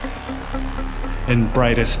In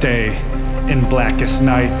brightest day, in blackest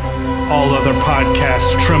night, all other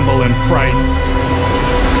podcasts tremble in fright.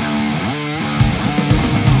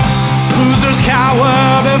 Losers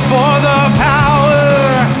cower before the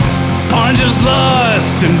power. Oranges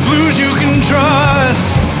lust and blues you can trust.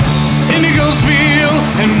 Indigos feel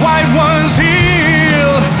and white ones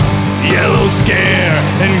heal. Yellows scare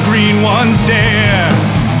and green ones dare.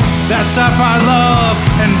 That sapphire love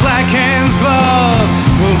and black hands glove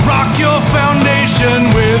will rock your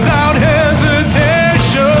foundation without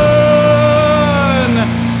hesitation.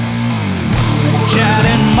 Chad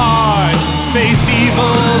and Mark face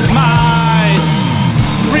evil's might.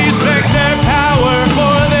 Respect their power,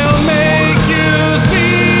 for they'll make you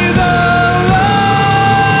see the light.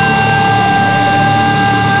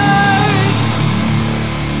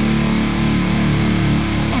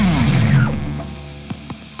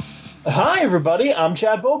 Hi, everybody. I'm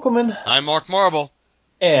Chad Bokelman. I'm Mark Marble.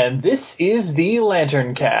 And this is the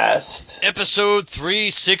LanternCast. Episode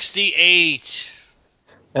 368.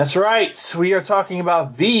 That's right. We are talking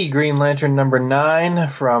about the Green Lantern number 9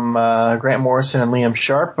 from Grant Morrison and Liam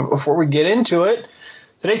Sharp. But before we get into it,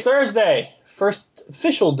 today's Thursday, first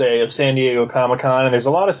official day of San Diego Comic-Con, and there's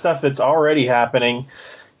a lot of stuff that's already happening.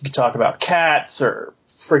 You could talk about Cats or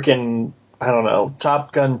freaking, I don't know,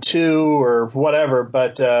 Top Gun 2 or whatever,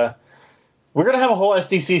 but we're going to have a whole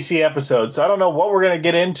SDCC episode, so I don't know what we're going to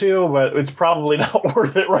get into, but it's probably not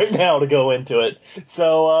worth it right now to go into it.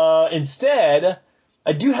 So instead,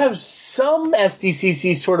 I do have some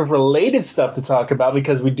SDCC sort of related stuff to talk about,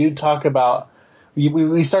 because we do talk about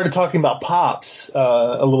we started talking about pops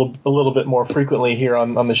a little bit more frequently here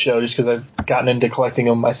on the show, just because I've gotten into collecting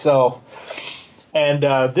them myself. And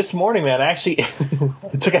this morning, man, actually,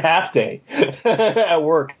 I took a half day at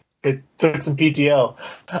work. I took some PTO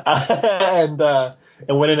and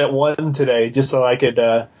went in at 1 today just so I could.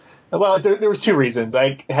 Well, there was 2 reasons.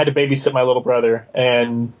 I had to babysit my little brother,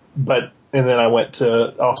 and then I went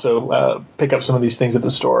to also pick up some of these things at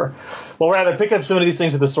the store. Well, rather pick up some of these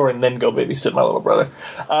things at the store and then go babysit my little brother.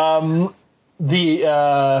 I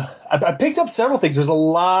picked up several things. There's a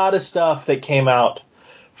lot of stuff that came out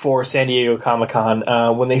for San Diego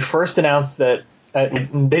Comic-Con when they first announced that. They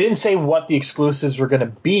didn't say what the exclusives were going to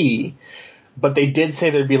be, but they did say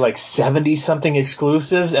there'd be like 70-something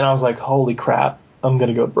exclusives, and I was like, holy crap, I'm going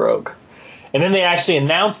to go broke. And then they actually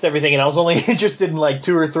announced everything, and I was only interested in like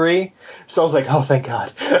 2 or 3, so I was like, oh, thank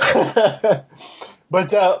God.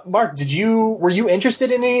 But Mark, were you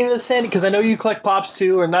interested in any of this, Sandy? Because I know you collect pops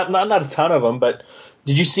too, or not a ton of them, but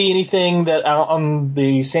did you see anything that on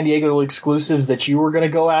the San Diego exclusives that you were going to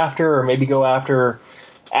go after, or maybe go after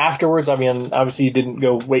afterwards? I mean, obviously you didn't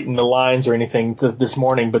go wait in the lines or anything this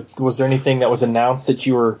morning, but was there anything that was announced that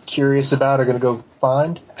you were curious about or going to go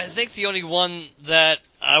find? I think the only one that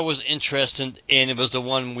I was interested in, it was the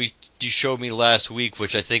one you showed me last week,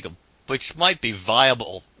 which might be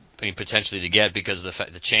viable, potentially to get because of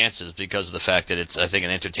the chances, because of the fact that it's, I think,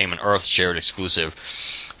 an Entertainment Earth shared exclusive,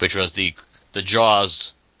 which was the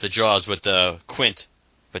Jaws with the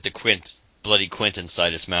bloody Quint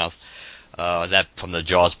inside its mouth. That from the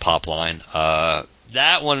Jaws pop line.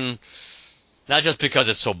 That one, not just because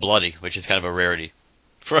it's so bloody, which is kind of a rarity.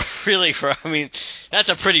 I mean, that's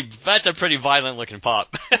a pretty violent looking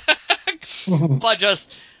pop.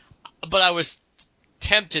 But I was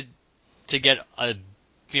tempted to get a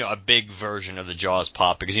big version of the Jaws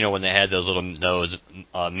pop, because when they had those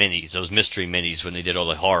minis, those mystery minis, when they did all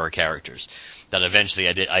the horror characters, that eventually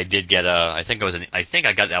I did get I think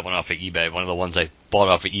I got that one off of eBay. One of the ones I bought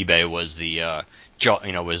off of eBay was the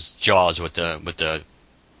was Jaws with the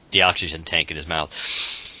oxygen tank in his mouth.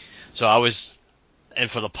 So and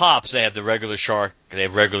for the pops, they have the regular shark, they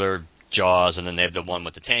have regular Jaws, and then they have the one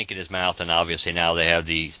with the tank in his mouth, and obviously now they have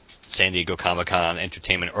the San Diego Comic-Con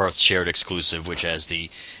Entertainment Earth shared exclusive, which has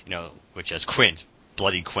Quint,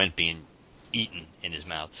 bloody Quint being eaten in his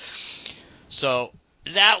mouth. So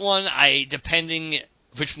that one,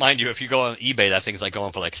 which, mind you, if you go on eBay, that thing's like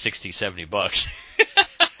going for like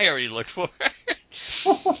 $60-$70. I already looked for it.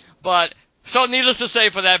 But, so needless to say,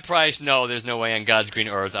 for that price, no, there's no way on God's green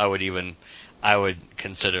earth I would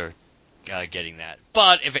consider getting that.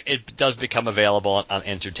 But if it does become available on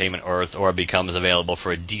Entertainment Earth, or becomes available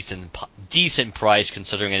for a decent price,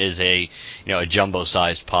 considering it is a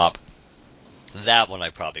jumbo-sized pop, that one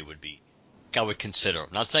I would consider.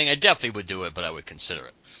 I'm not saying I definitely would do it, but I would consider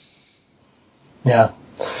it. Yeah.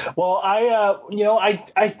 Well,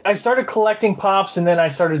 I started collecting pops, and then I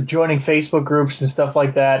started joining Facebook groups and stuff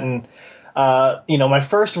like that. And, my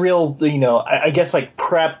first real, I guess like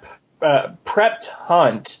prepped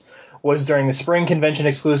hunt was during the spring convention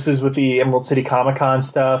exclusives with the Emerald City Comic Con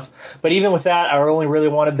stuff. But even with that, I only really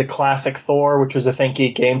wanted the classic Thor, which was a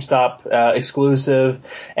ThinkGeek GameStop exclusive.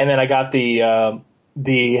 And then I got the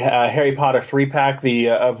Harry Potter 3-pack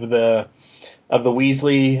of the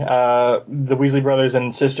Weasley brothers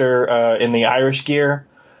and sister in the Irish gear.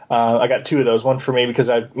 I got 2 of those, one for me because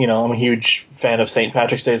I'm a huge fan of St.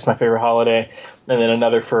 Patrick's Day. It's my favorite holiday. And then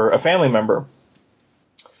another for a family member.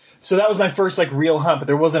 So that was my first real hunt, but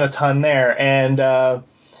there wasn't a ton there. And, I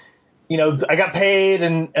got paid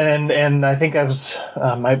and I think I was,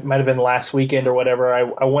 might have been last weekend or whatever.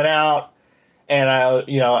 I went out and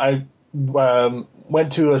I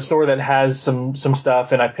went to a store that has some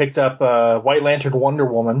stuff, and I picked up White Lantern Wonder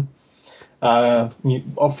Woman for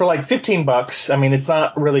 $15. I mean, it's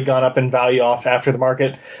not really gone up in value off after the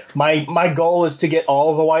market. My goal is to get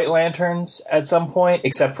all of the White Lanterns at some point,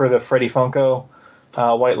 except for the Freddy Funko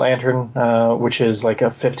White Lantern, which is like a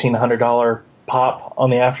 $1,500 pop on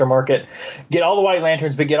the aftermarket. Get all the White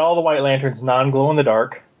Lanterns, but get all the White Lanterns non-glow in the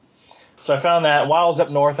dark. So I found that while I was up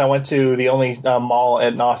north, I went to the only mall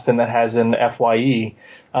in Austin that has an FYE,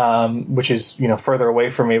 which is, further away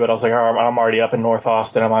from me. But I was like, oh, I'm already up in North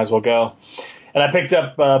Austin. I might as well go. And I picked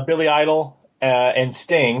up Billy Idol and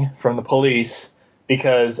Sting from the Police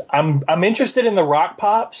because I'm interested in the rock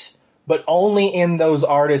pops, but only in those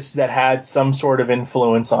artists that had some sort of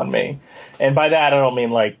influence on me. And by that, I don't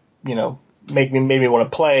mean make me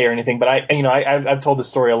want to play or anything, but I've told this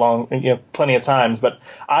story plenty of times, but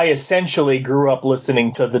I essentially grew up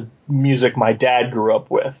listening to the music my dad grew up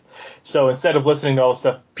with. So instead of listening to all the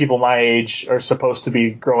stuff people my age are supposed to be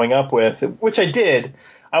growing up with, which I did,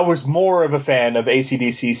 I was more of a fan of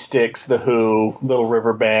AC/DC, Styx, The Who, Little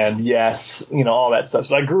River Band, Yes, all that stuff.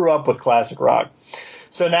 So I grew up with classic rock.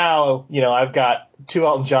 So now, I've got 2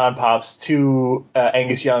 Elton John pops, 2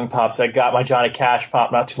 Angus Young pops. I got my Johnny Cash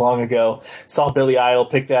pop not too long ago. Saw Billy Idol,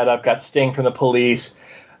 picked that up. Got Sting from the Police.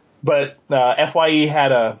 But FYE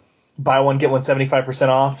had a buy one, get one 75%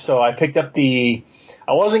 off. So I picked up I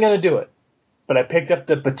wasn't going to do it, but I picked up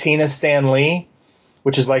the Patina Stan Lee,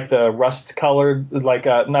 which is like the rust colored,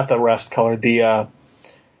 not the rust colored, the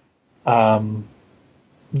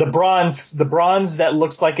bronze that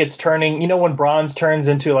looks like it's turning, when bronze turns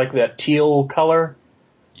into like that teal color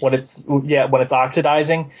when it's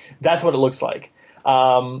oxidizing, that's what it looks like.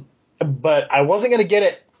 But I wasn't going to get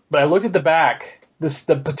it, but I looked at the back.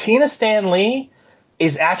 The Patina Stan Lee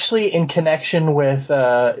is actually in connection with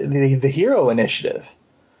the Hero Initiative.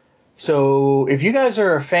 So if you guys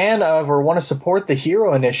are a fan of or want to support the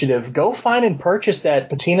Hero Initiative, go find and purchase that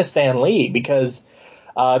Patina Stan Lee, because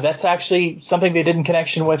that's actually something they did in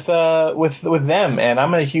connection with them, and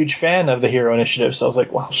I'm a huge fan of the Hero Initiative, so I was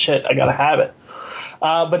like, well, shit, I gotta have it.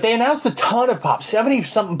 But they announced a ton of pops,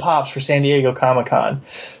 70-something pops for San Diego Comic-Con.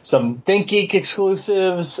 Some ThinkGeek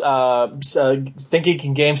exclusives, ThinkGeek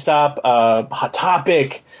and GameStop, Hot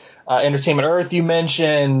Topic, Entertainment Earth you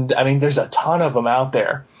mentioned. I mean, there's a ton of them out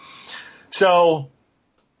there. So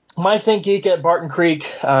my ThinkGeek at Barton Creek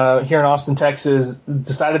here in Austin, Texas,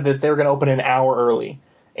 decided that they were going to open an hour early,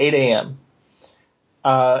 8 a.m.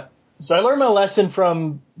 So I learned my lesson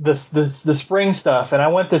from the spring stuff, and I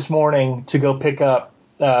went this morning to go pick up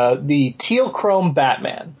the teal chrome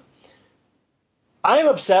Batman. I am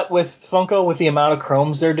upset with Funko with the amount of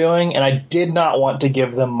chromes they're doing, and I did not want to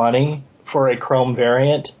give them money for a chrome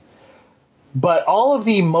variant. But all of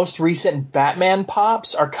the most recent Batman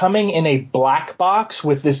pops are coming in a black box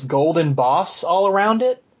with this golden boss all around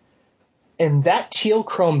it. And that teal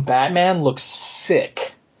chrome Batman looks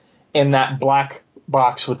sick in that black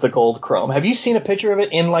box with the gold chrome. Have you seen a picture of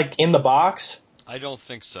it in the box? I don't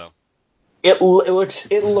think so. It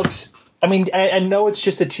looks. I mean, I know it's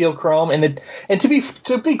just a teal chrome, and to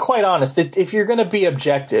be quite honest, if you're going to be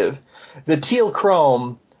objective, the teal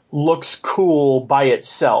chrome looks cool by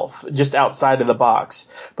itself, just outside of the box.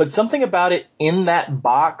 But something about it in that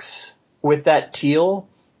box with that teal,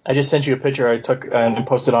 I just sent you a picture I took and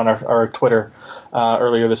posted on our Twitter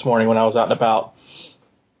earlier this morning when I was out and about.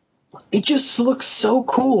 It just looks so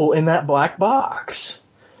cool in that black box.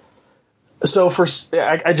 So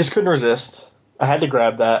I just couldn't resist. I had to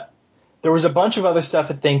grab that. There was a bunch of other stuff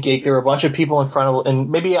at ThinkGeek. There were a bunch of people in front of, and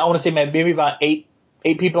maybe about eight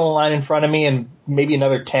people in line in front of me, and maybe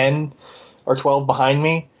another 10 or 12 behind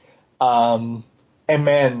me. And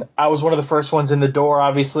man, I was one of the first ones in the door,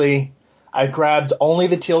 obviously. I grabbed only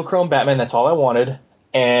the teal chrome Batman. That's all I wanted.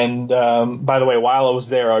 And by the way, while I was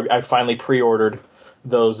there, I finally pre-ordered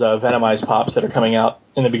those Venomized pops that are coming out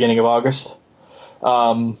in the beginning of August.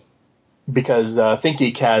 Because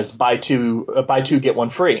ThinkGeek has buy two get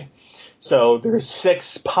one free. So there's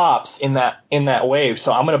 6 pops in that wave.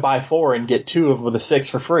 So I'm going to buy 4 and get 2 of the 6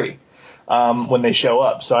 for free when they show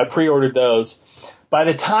up. So I pre-ordered those. By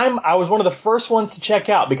the time I was one of the first ones to check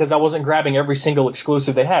out because I wasn't grabbing every single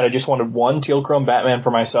exclusive they had. I just wanted one Teal Chrome Batman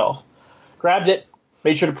for myself. Grabbed it.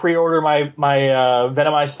 Made sure to pre-order my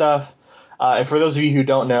Venomized stuff. And for those of you who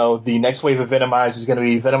don't know, the next wave of Venomized is going to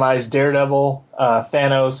be Venomized Daredevil,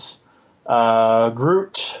 Thanos,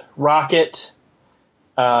 Groot, Rocket,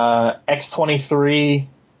 X-23,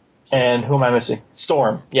 and who am I missing?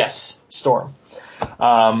 Storm. Yes, Storm.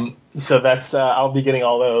 So that's I'll be getting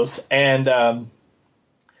all those. And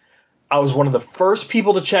I was one of the first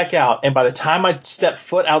people to check out. And by the time I stepped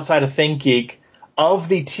foot outside of ThinkGeek, of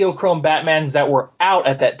the Teal Chrome Batmans that were out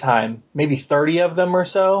at that time, maybe 30 of them or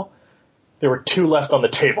so, there were 2 left on the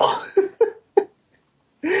table.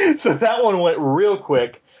 So that one went real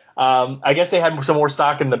quick. I guess they had some more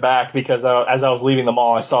stock in the back because as I was leaving the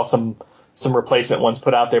mall, I saw some replacement ones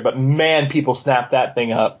put out there. But, man, people snapped that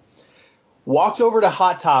thing up. Walked over to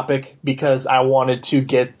Hot Topic because I wanted to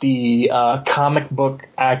get the comic book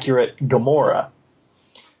accurate Gamora.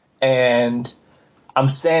 And I'm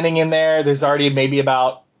standing in there. There's already maybe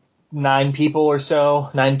about 9 people or so,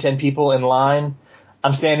 9, 10 people in line.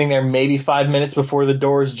 I'm standing there maybe 5 minutes before the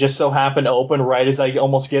doors just so happen to open right as I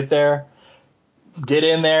almost get there. Get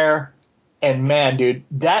in there, and man, dude,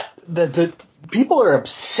 the people are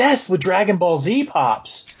obsessed with Dragon Ball Z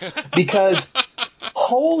pops because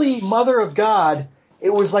holy mother of God, it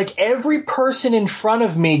was like every person in front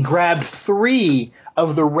of me grabbed 3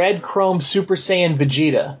 of the red chrome Super Saiyan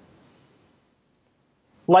Vegeta.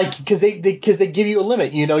 Like, because they give you a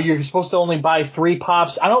limit, you know, you're supposed to only buy 3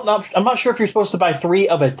 pops. I'm not sure if you're supposed to buy 3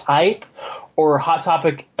 of a type, or Hot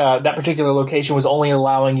Topic, that particular location was only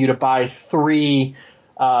allowing you to buy 3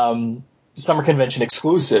 Summer Convention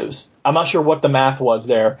exclusives. I'm not sure what the math was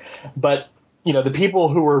there, but you know, the people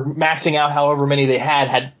who were maxing out however many they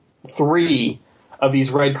had 3 of these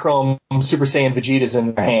red chrome Super Saiyan Vegetas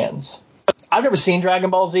in their hands. I've never seen Dragon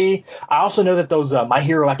Ball Z. I also know that those My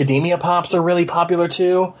Hero Academia pops are really popular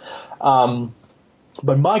too.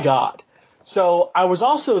 But my God. So I was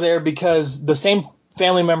also there because the same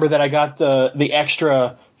family member that I got the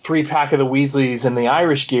extra 3-pack of the Weasleys and the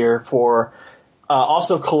Irish gear for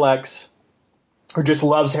also collects or just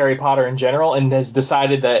loves Harry Potter in general and has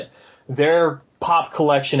decided that their pop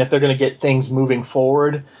collection, if they're going to get things moving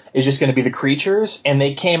forward, is just going to be the creatures. And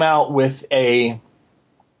they came out with a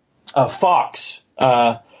Fox,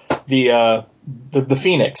 the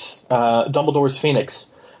Phoenix, Dumbledore's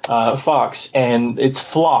Phoenix, Fox, and it's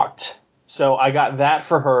flocked. So I got that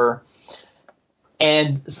for her.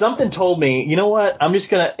 And something told me, you know what, I'm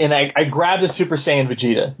just going to, and I grabbed a Super Saiyan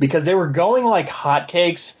Vegeta because they were going like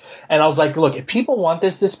hotcakes. And I was like, look, if people want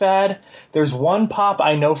this bad, there's one pop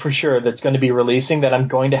I know for sure that's going to be releasing that I'm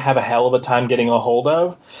going to have a hell of a time getting a hold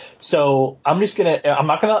of. So I'm not going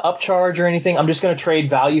to upcharge or anything. I'm just going to trade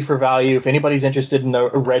value for value. If anybody's interested in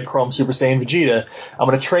the red chrome Super Saiyan Vegeta, I'm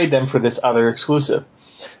going to trade them for this other exclusive.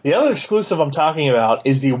 The other exclusive I'm talking about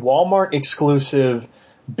is the Walmart exclusive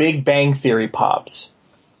Big Bang Theory pops.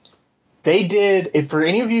 They did, if for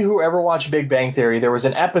any of you who ever watched Big Bang Theory, there was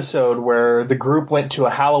an episode where the group went to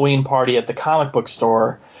a Halloween party at the comic book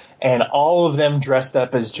store, and all of them dressed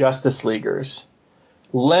up as Justice Leaguers.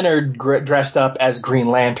 Leonard dressed up as Green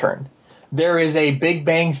Lantern. There is a Big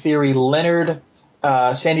Bang Theory Leonard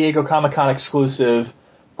San Diego Comic-Con exclusive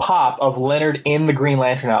pop of Leonard in the Green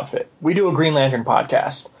Lantern outfit. We do a Green Lantern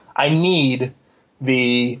podcast. I need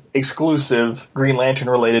the exclusive Green Lantern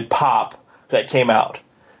related pop that came out.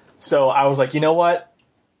 So I was like, you know what?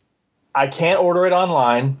 I can't order it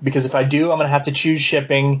online because if I do, I'm going to have to choose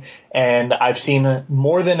shipping. And I've seen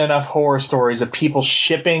more than enough horror stories of people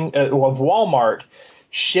shipping, of Walmart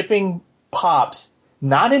shipping pops,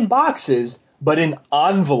 not in boxes, but in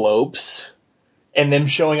envelopes, and them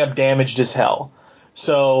showing up damaged as hell.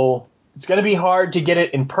 So it's going to be hard to get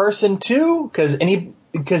it in person too, because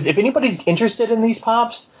if anybody's interested in these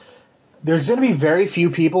pops, there's going to be very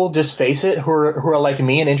few people, just face it, who are like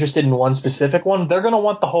me and interested in one specific one. They're going to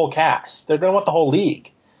want the whole cast. They're going to want the whole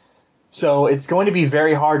league. So it's going to be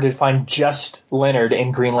very hard to find just Leonard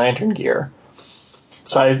in Green Lantern gear.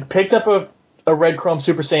 So I picked up a red chrome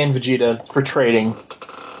Super Saiyan Vegeta for trading.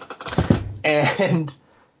 And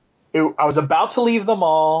I was about to leave the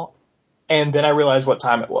mall, and then I realized what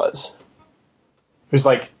time it was. It was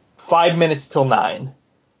like 5 minutes till 9.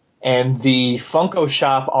 And the Funko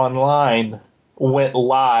Shop online went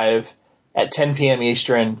live at 10 p.m.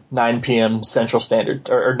 Eastern, 9 p.m. Central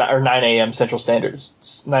Standard, or 9 a.m. Central Standard,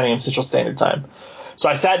 9 a.m. Central Standard Time. So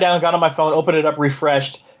I sat down, got on my phone, opened it up,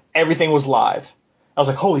 refreshed. Everything was live. was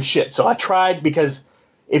like, holy shit. So I tried, because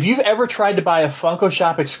if you've ever tried to buy a Funko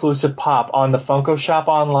Shop exclusive pop on the Funko Shop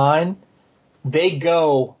online, they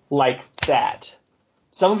go like that.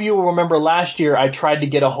 Some of you will remember last year I tried to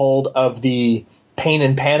get a hold of the Pain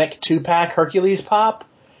and Panic 2-pack Hercules pop,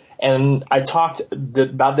 and I talked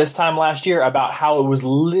about this time last year about how it was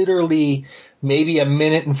literally maybe a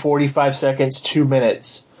minute and 45 seconds, 2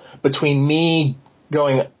 minutes between me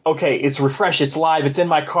going, okay, it's refreshed, it's live, it's in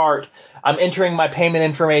my cart, I'm entering my payment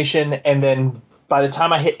information, and then by the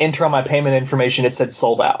time I hit enter on my payment information, it said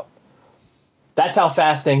sold out. That's how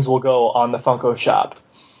fast things will go on the Funko Shop.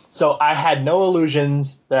 So I had no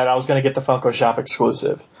illusions that I was going to get the Funko Shop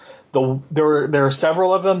exclusive. There are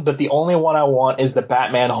several of them, but the only one I want is the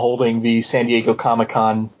Batman holding the San Diego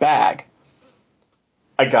Comic-Con bag.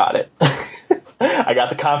 I got it. I got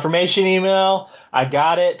the confirmation email. I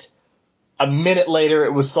got it. A minute later,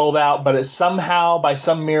 it was sold out, but somehow, by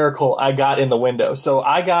some miracle, I got in the window. So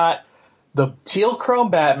I got the teal chrome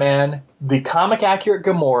Batman, the comic accurate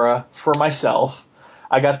Gamora for myself.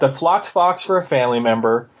 I got the Flocked Fox for a family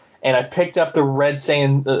member, and I picked up the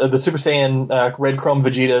the Super Saiyan red chrome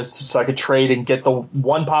Vegeta so I could trade and get the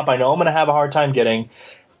one pop I know I'm going to have a hard time getting.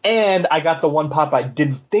 And I got the one pop I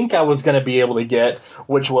didn't think I was going to be able to get,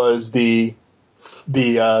 which was the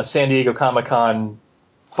San Diego Comic-Con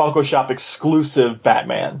Funko Shop exclusive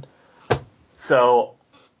Batman. So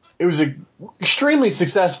it was an extremely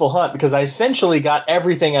successful hunt, because I essentially got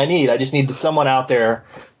everything I need. I just needed someone out there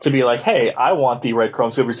to be like, hey, I want the red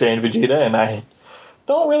chrome Super Saiyan Vegeta, and I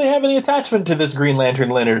don't really have any attachment to this Green Lantern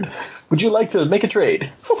Leonard. Would you like to make a trade?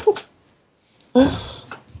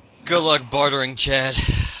 Good luck bartering, Chad.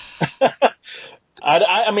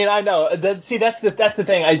 I mean, I know. That's the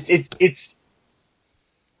thing. It's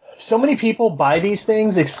so many people buy these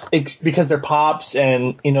things because they're pops,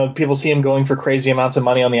 and people see them going for crazy amounts of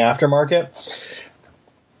money on the aftermarket.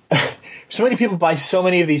 So many people buy so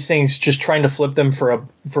many of these things just trying to flip them for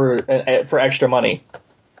extra money.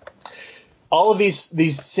 All of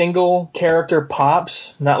these single character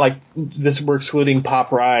pops, not like this, we're excluding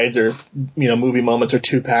pop rides or movie moments or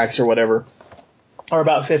 2-packs or whatever, are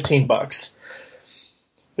about $15.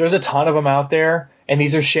 There's a ton of them out there, and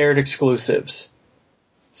these are shared exclusives.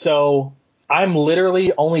 So I'm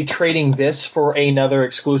literally only trading this for another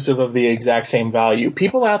exclusive of the exact same value.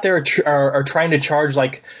 People out there are trying to charge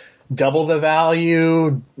like double the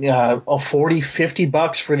value,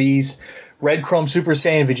 $40-$50 for these red chrome Super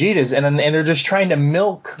Saiyan Vegetas, and they're just trying to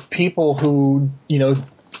milk people who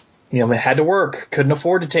had to work, couldn't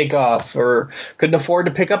afford to take off, or couldn't afford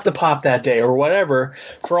to pick up the pop that day or whatever,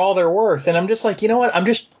 for all they're worth. And I'm just like, you know what? I'm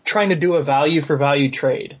just trying to do a value for value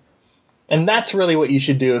trade. And that's really what you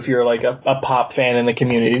should do if you're like a pop fan in the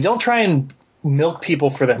community. Don't try and milk people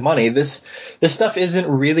for their money. This stuff isn't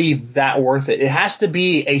really that worth it. It has to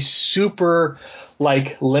be a super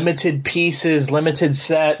like limited pieces, limited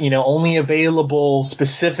set, only available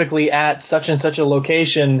specifically at such and such a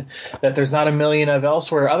location that there's not a million of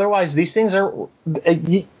elsewhere. Otherwise, these things are.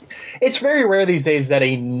 It's very rare these days that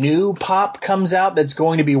a new pop comes out that's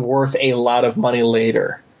going to be worth a lot of money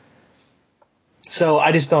later. So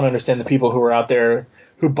I just don't understand the people who are out there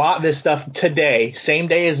who bought this stuff today, same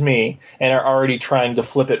day as me, and are already trying to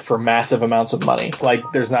flip it for massive amounts of money. Like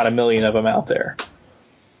there's not a million of them out there.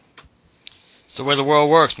 It's the way the world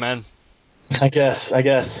works, man. I guess. I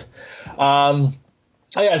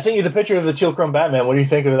sent you the picture of the teal chrome Batman. What do you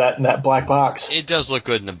think of that black box? It does look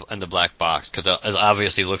good in the black box, because it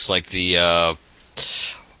obviously looks like the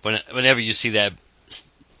whenever you see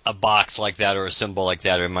a box like that or a symbol like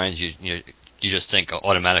that, it reminds you. You just think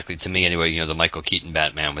automatically, to me anyway, the Michael Keaton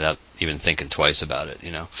Batman without even thinking twice about it,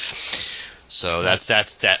 So that's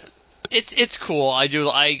that. It's cool. I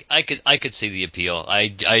could see the appeal. I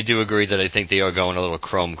do agree that I think they are going a little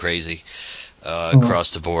chrome crazy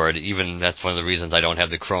across the board. Even that's one of the reasons I don't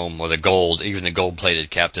have the chrome or the gold, even the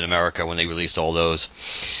gold-plated Captain America when they released all those.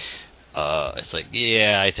 It's like,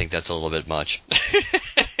 yeah, I think that's a little bit much.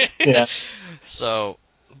 Yeah. So,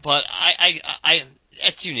 but I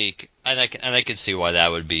it's unique, and I can see why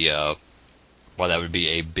that would be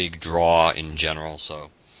a big draw in general. So.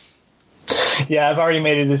 Yeah, I've already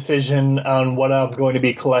made a decision on what I'm going to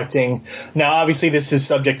be collecting. Now, obviously, this is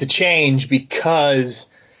subject to change because,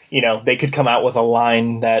 they could come out with a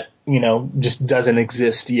line that, just doesn't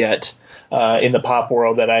exist yet in the pop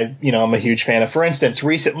world that I'm a huge fan of. For instance,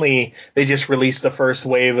 recently, they just released the first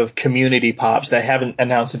wave of Community Pops. They haven't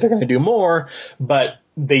announced that they're going to do more, but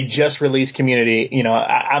they just released Community.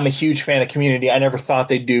 I'm a huge fan of Community. I never thought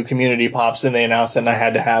they'd do Community Pops, and they announced it, and I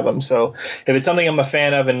had to have them. So if it's something I'm a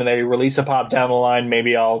fan of and they release a pop down the line,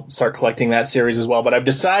 maybe I'll start collecting that series as well. But I've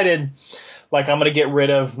decided Like, I'm going to get rid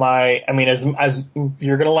of my, I mean, as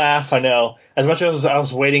you're going to laugh, I know. As much as I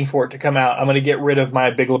was waiting for it to come out, I'm going to get rid of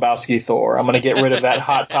my Big Lebowski Thor. I'm going to get rid of that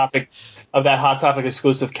Hot Topic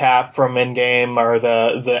exclusive cap from Endgame or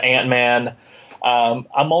the Ant-Man.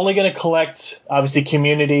 I'm only going to collect, obviously,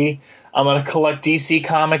 Community. I'm going to collect DC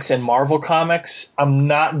Comics and Marvel Comics. I'm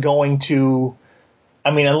not going to,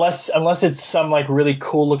 I mean, unless it's some like really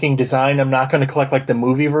cool looking design, I'm not going to collect like the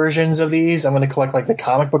movie versions of these. I'm going to collect like the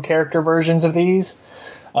comic book character versions of these.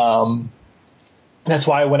 That's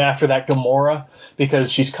why I went after that Gamora,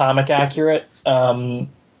 because she's comic accurate.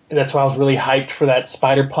 That's why I was really hyped for that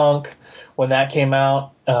Spider-Punk when that came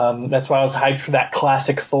out. That's why I was hyped for that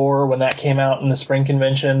classic Thor when that came out in the spring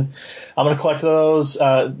convention. I'm going to collect those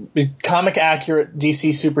comic accurate DC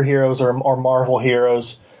superheroes or Marvel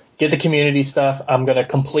heroes. Get the Community stuff. I'm going to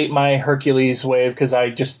complete my Hercules wave because I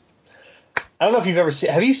don't know if you've ever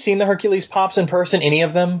seen. Have you seen the Hercules pops in person? Any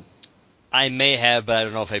of them? I may have, but I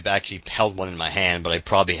don't know if I've actually held one in my hand. But I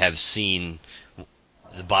probably have seen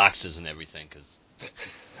the boxes and everything. Cause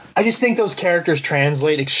I just think those characters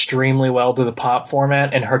translate extremely well to the pop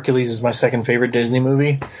format, and Hercules is my second favorite Disney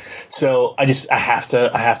movie. So I have to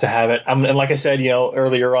have it. And like I said,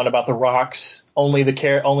 earlier on about the Rocks, only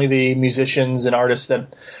the musicians and artists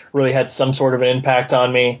that really had some sort of an impact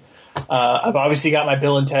on me. I've obviously got my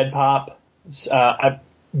Bill and Ted pop.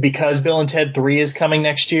 Because Bill and Ted 3 is coming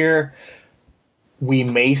next year, we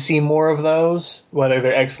may see more of those, whether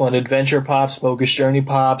they're Excellent Adventure pops, Bogus Journey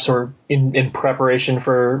pops, or in preparation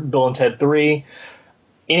for Bill and Ted 3.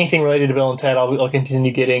 Anything related to Bill and Ted, I'll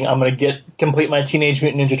continue getting. I'm going to complete my Teenage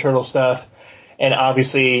Mutant Ninja Turtle stuff, and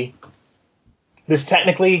obviously this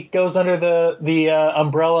technically goes under the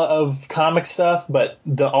umbrella of comic stuff, but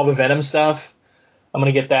all the Venom stuff, I'm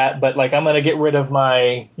going to get that. But like, I'm going to get rid of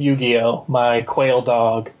my Yu-Gi-Oh, my Quail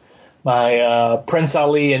Dog, my Prince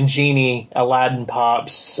Ali and Genie Aladdin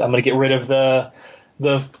pops. I'm going to get rid of the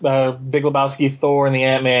Big Lebowski Thor and the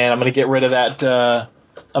Ant-Man. I'm going to get rid of that.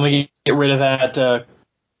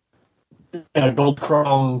 Gold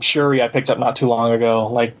Chrome Shuri I picked up not too long ago.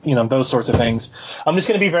 Like, those sorts of things. I'm just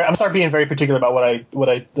going to I'm start being very particular about what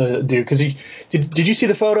I do. Because did you see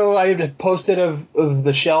the photo I had posted of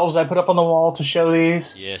the shelves I put up on the wall to show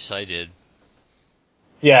these? yes, I did.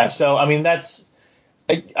 Yeah. So I mean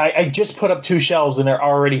I just put up 2 shelves and they're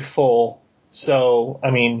already full. So,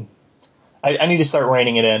 I mean, I need to start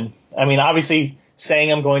reining it in. I mean, obviously,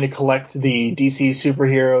 saying I'm going to collect the DC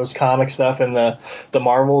superheroes comic stuff and the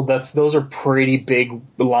Marvel, those are pretty big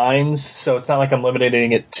lines. So it's not like I'm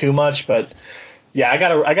limiting it too much. But yeah, I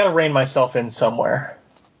gotta rein myself in somewhere.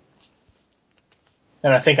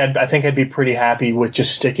 And I think I'd be pretty happy with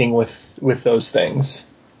just sticking with those things.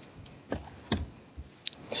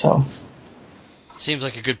 So. Seems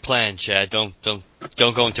like a good plan, Chad. Don't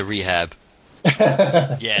go into rehab.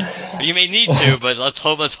 Yeah, you may need to, but let's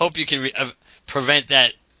hope you can prevent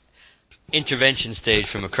that intervention stage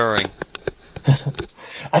from occurring.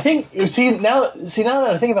 I think now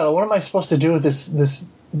that I think about it, what am I supposed to do with this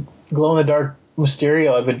glow in the dark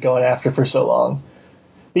Mysterio I've been going after for so long?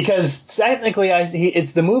 Because technically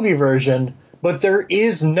it's the movie version, but there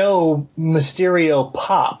is no Mysterio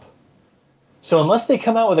pop. So unless they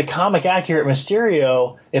come out with a comic accurate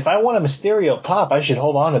Mysterio, if I want a Mysterio pop, I should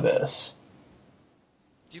hold on to this.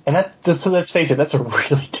 And let's face it, that's a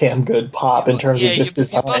really damn good pop in terms of just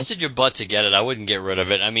design. You busted your butt to get it. I wouldn't get rid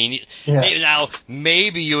of it. I mean,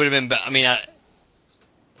 maybe you would have been.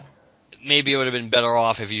 Maybe it would have been better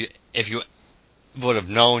off if you would have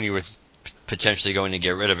known you were potentially going to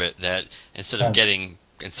get rid of it. That instead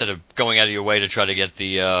of going out of your way to try to get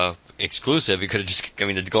the exclusive, you could have just. I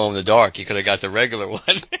mean, the glow in the dark. You could have got the regular one.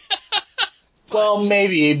 Well,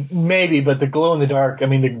 maybe, but the glow in the dark. I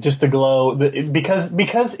mean, just the glow. Because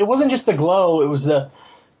it wasn't just the glow. It was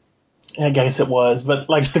I guess it was, but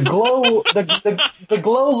like the glow, the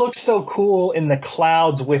glow looked so cool in the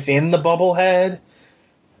clouds within the bubble head.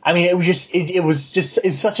 I mean, it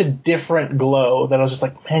was such a different glow that I was just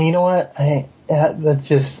like, man, you know what? That's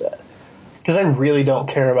just because I really don't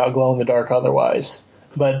care about glow in the dark otherwise.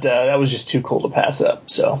 But that was just too cool to pass up.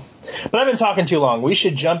 So, but I've been talking too long. We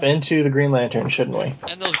should jump into the Green Lantern, shouldn't we?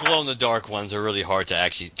 And those glow in the dark ones are really hard to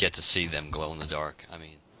actually get to see them glow in the dark. I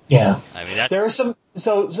mean, yeah. I mean, there are some.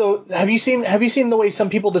 So have you seen the way some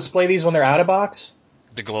people display these when they're out of box?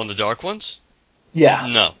 The glow in the dark ones? Yeah.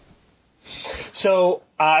 No. So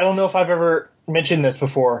I don't know if I've ever mentioned this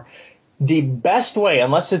before. The best way,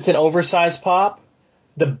 unless it's an oversized pop,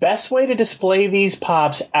 the best way to display these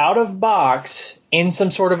pops out of box in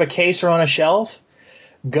some sort of a case or on a shelf,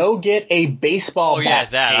 go get a baseball bat. Oh yeah,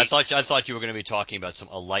 that. Case. I thought you were going to be talking about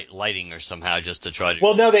a lighting or somehow just to try to.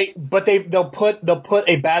 Well, no, they'll put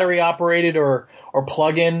a battery operated or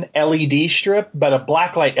plug-in LED strip, but a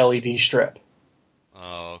blacklight LED strip.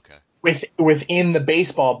 Oh, okay. Within the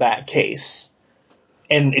baseball bat case,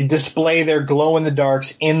 and display their glow in the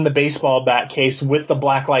darks in the baseball bat case with the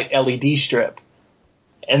blacklight LED strip.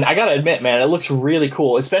 And I gotta admit, man, it looks really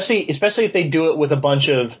cool, especially if they do it with a bunch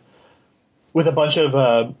of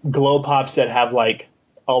glow pops that have like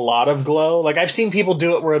a lot of glow. Like I've seen people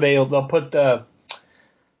do it where they'll put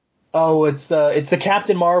it's the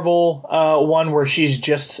Captain Marvel one where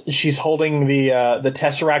she's holding the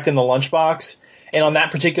Tesseract in the lunchbox, and on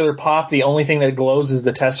that particular pop, the only thing that glows is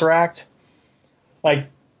the Tesseract. Like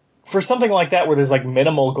for something like that where there's like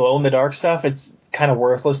minimal glow in the dark stuff, it's kind of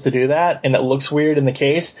worthless to do that, and it looks weird in the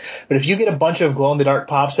case. But if you get a bunch of glow in the dark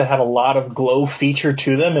pops that have a lot of glow feature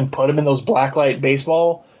to them and put them in those blacklight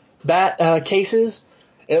baseball bat cases,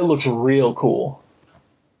 it looks real cool.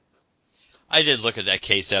 I did look at that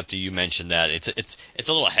case after you mentioned that. It's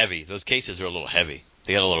a little heavy. Those cases are a little heavy.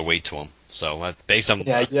 They got a little weight to them. So based on You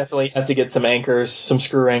definitely have to get some anchors, some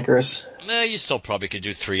screw anchors. you still probably could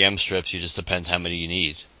do 3M strips. It just depends how many you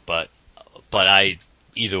need. But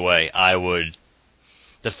either way, I would.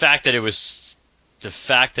 The fact that it was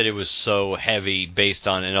so heavy based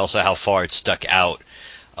on, and also how far it stuck out,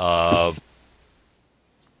 it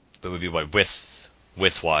would be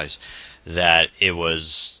width-wise, that it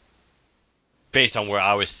was based on where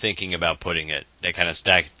I was thinking about putting it. That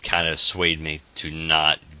kind of swayed me to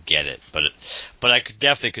not get it, but I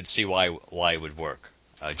definitely could see why it would work.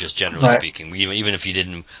 Just generally speaking, even if you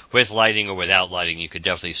didn't with lighting or without lighting, you could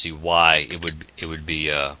definitely see why it would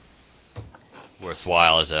be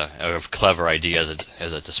worthwhile as a clever idea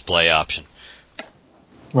as a display option.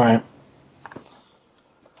 Right.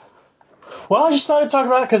 Well, I just thought I'd talk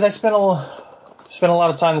about it because I spent a lot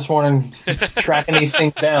of time this morning tracking these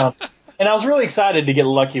things down, and I was really excited to get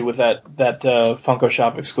lucky with that Funko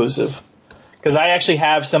Shop exclusive, because I actually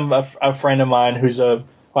have a friend of mine who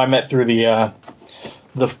I met through the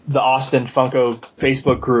Austin Funko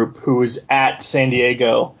Facebook group, who was at San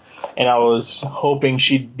Diego. And I was hoping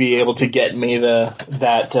she'd be able to get me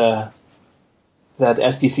that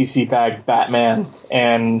SDCC bag Batman,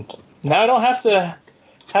 and now I don't have to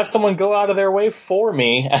have someone go out of their way for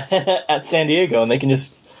me at San Diego, and they can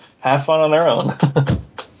just have fun on their own.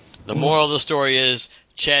 The moral of the story is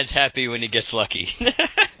Chad's happy when he gets lucky,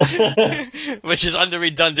 which is under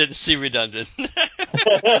redundant, C redundant.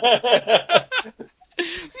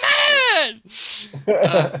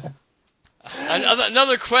 Man.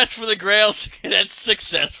 Another quest for the Grails that's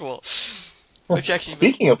successful. Which actually,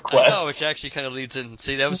 speaking of quests, I know, which actually kind of leads in.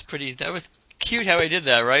 See, that was cute how I did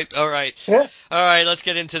that, right? All right, yeah. All right. Let's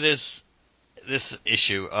get into this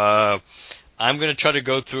issue. I'm going to try to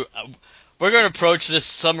go through. We're going to approach this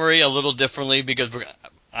summary a little differently because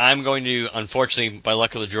I'm going to, unfortunately, by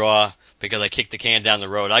luck of the draw, because I kicked the can down the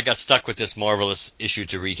road, I got stuck with this marvelous issue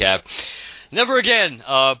to recap. Never again.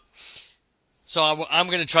 So I'm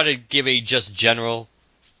going to try to give a just general,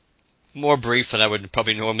 more brief than I would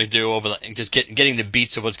probably normally do, over just getting the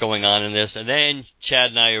beats of what's going on in this, and then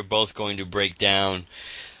Chad and I are both going to break down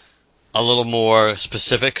a little more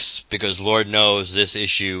specifics, because Lord knows this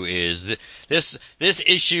issue is this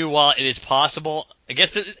issue. While it is possible, I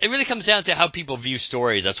guess it really comes down to how people view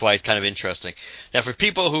stories. That's why it's kind of interesting. Now, for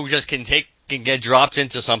people who just can get dropped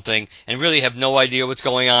into something and really have no idea what's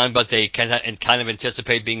going on, but they kind of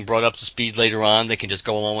anticipate being brought up to speed later on, they can just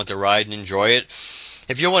go along with the ride and enjoy it.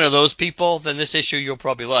 If you're one of those people, then this issue you'll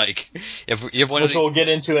probably like. Which we'll get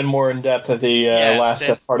into in more in depth at the last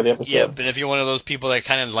part of the episode. Yeah, but if you're one of those people that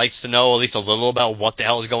kind of likes to know at least a little about what the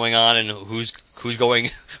hell is going on and who's going,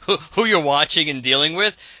 who you're watching and dealing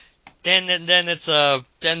with, then it's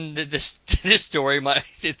then this story it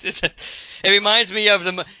reminds me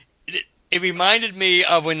of It reminded me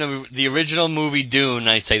of when the original movie Dune.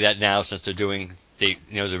 I say that now since they're doing the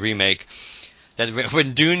remake. That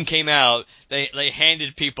when Dune came out, they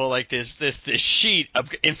handed people like this sheet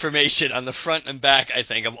of information on the front and back, I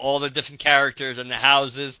think, of all the different characters and the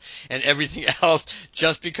houses and everything else,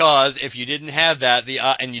 just because if you didn't have that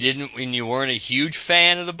and you weren't a huge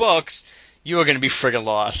fan of the books, you were going to be friggin'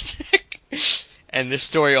 lost. And this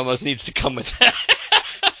story almost needs to come with that.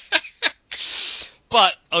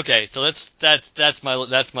 But okay, so that's my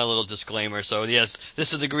little disclaimer. So yes,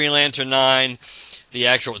 this is the Green Lantern 9. The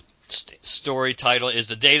actual story title is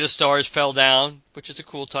The Day the Stars Fell Down, which is a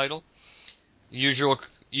cool title. Usual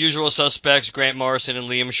suspects: Grant Morrison and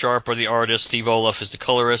Liam Sharp are the artists. Steve Olaf is the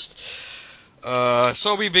colorist.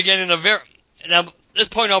 So we begin in now let's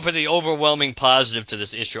point out for the overwhelming positive to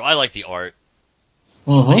this issue. I like the art.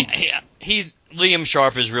 Mm-hmm. He's Liam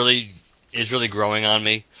Sharp is really growing on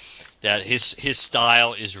me. That his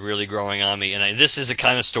style is really growing on me, and this is the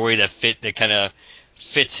kind of story that kind of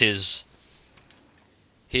fits his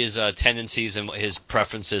tendencies and his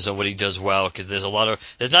preferences and what he does well. Because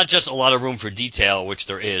there's not just a lot of room for detail, which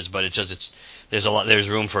there is, but there's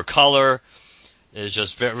room for color. There's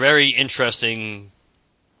just very, very interesting,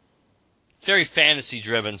 very fantasy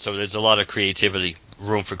driven. So there's a lot of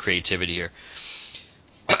room for creativity here.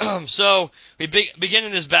 So we begin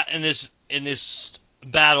in this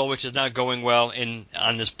battle, which is not going well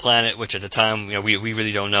on this planet, which at the time, we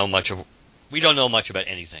really don't know much of. We don't know much about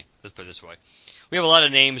anything. Let's put it this way. We have a lot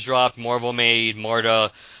of names dropped. Marvel made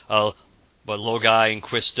Marta, but Logai,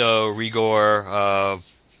 Inquisto, Rigor.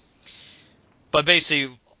 But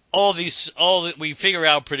basically, we figure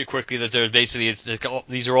out pretty quickly that there's basically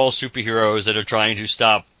these are all superheroes that are trying to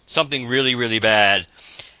stop something really, really bad.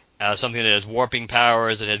 Something that has warping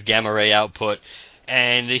powers, that has gamma ray output,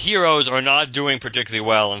 and the heroes are not doing particularly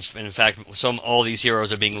well. In fact, all these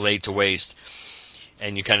heroes are being laid to waste,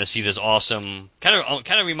 and you kind of see this awesome kind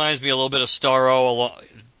of reminds me a little bit of Starro.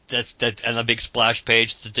 That's on a big splash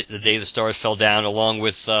page, the day the stars fell down, along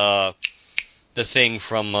with the thing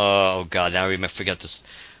from oh god, now I forget this.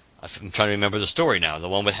 I'm trying to remember the story now. The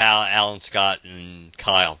one with Hal, Alan Scott, and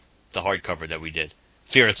Kyle, the hardcover that we did,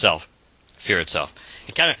 Fear Itself.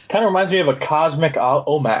 It kind of reminds me of a cosmic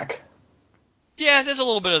OMAC. Yeah, there's a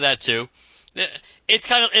little bit of that too. It's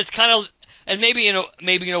kind of, and maybe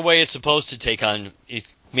in a way it's supposed to take on.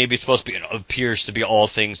 Maybe it's supposed to be, appears to be all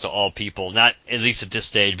things to all people. Not at least at this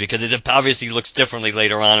stage, because it obviously looks differently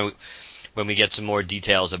later on when we get some more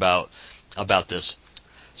details about this.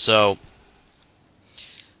 So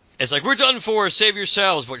it's like, we're done for. Save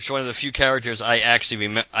yourselves. Which one of the few characters I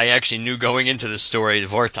actually knew going into this story,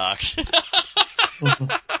 Vortox.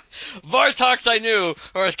 Vartox I knew,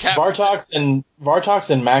 or as Cap. Vartox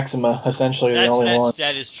and Maxima essentially are the only ones.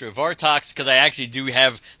 That is true. Vartox, because I actually do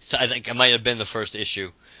have. I think it might have been the first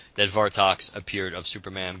issue that Vartox appeared of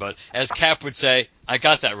Superman. But as Cap would say, I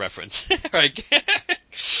got that reference. Right.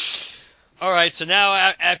 All right. So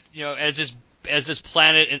now, as this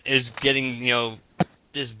planet is getting,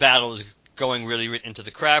 this battle is going really into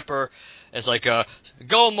the crapper. It's like,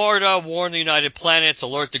 go Marta, warn the United Planets,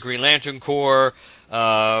 alert the Green Lantern Corps,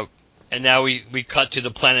 and now we cut to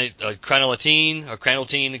the planet Cranaltine,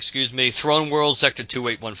 Throne World, Sector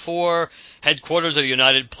 2814, headquarters of the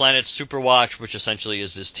United Planets Superwatch, which essentially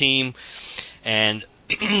is this team, and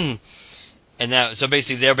now, so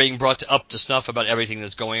basically they're being brought up to snuff about everything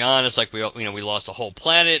that's going on. It's like we lost a whole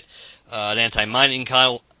planet, an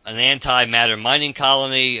antimatter mining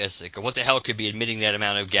colony. It's like, what the hell could be emitting that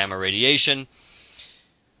amount of gamma radiation?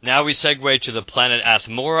 Now we segue to the planet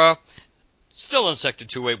Athmora, still in Sector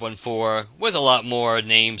 2814, with a lot more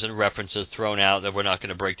names and references thrown out that we're not going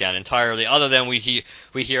to break down entirely. Other than we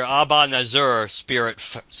hear Abba Nazur,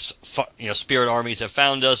 spirit armies have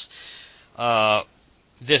found us.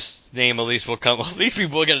 This name at least will come. At least we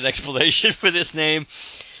will get an explanation for this name.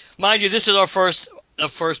 Mind you, this is the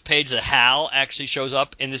first page that Hal actually shows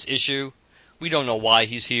up in this issue. We don't know why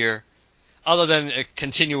he's here, other than a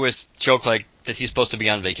continuous joke like that he's supposed to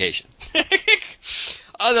be on vacation.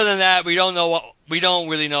 Other than that, we don't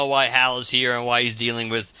really know why Hal is here and why he's dealing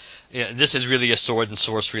with. This is really a sword and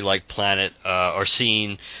sorcery like planet or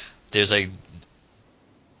scene. There's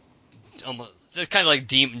they're kind of like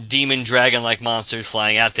demon dragon like monsters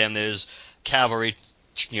flying at them. There's cavalry,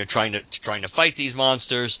 trying to fight these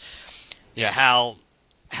monsters. Hal's,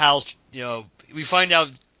 we find out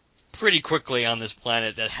pretty quickly on this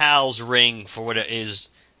planet that Hal's ring, for what it is,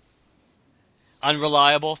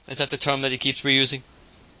 unreliable. Is that the term that he keeps reusing?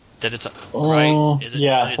 That it's right?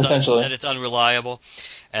 Essentially. That it's unreliable.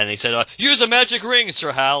 And they said, use a magic ring,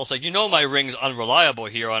 Sir Hal. It's like, my ring's unreliable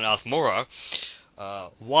here on Athmora.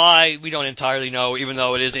 Why? We don't entirely know, even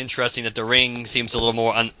though it is interesting that the ring seems a little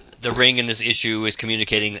more... the ring in this issue is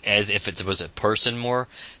communicating as if it was a person more,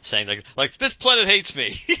 saying like this planet hates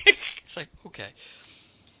me. It's like, okay.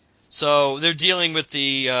 So they're dealing with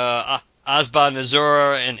the Asba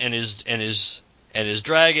Nazur and his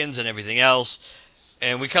dragons and everything else.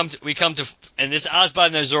 And we come to and this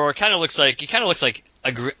Asba Nazur kind of looks like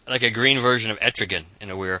a green version of Etrigan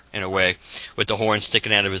in a way, with the horn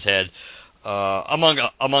sticking out of his head,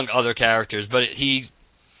 among other characters. But he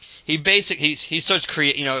starts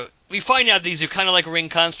create. We find out these are kind of like ring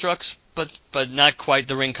constructs, but not quite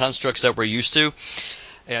the ring constructs that we're used to.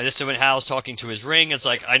 Yeah, this is when Hal's talking to his ring. It's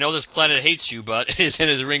like, I know this planet hates you, but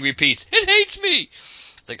his ring repeats, it hates me.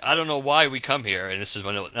 It's like, I don't know why we come here. And this is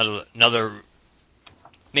when another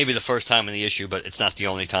maybe the first time in the issue, but it's not the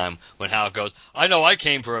only time when Hal goes, I know I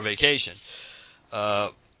came for a vacation.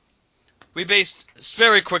 We based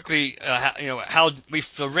very quickly, how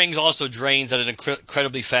the ring's also drains at an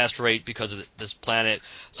incredibly fast rate because of this planet.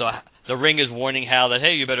 So the ring is warning Hal that,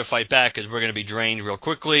 hey, you better fight back because we're going to be drained real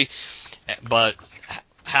quickly. But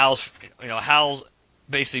Hal's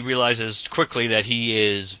basically realizes quickly that he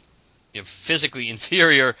is physically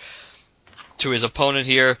inferior to his opponent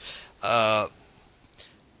here.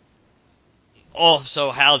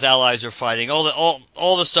 So Hal's allies are fighting. All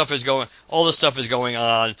the stuff is going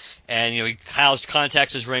on, and Hal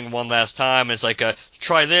contacts his ring one last time. And it's like,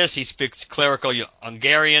 try this. He speaks clerical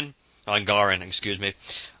Ungaran, excuse me,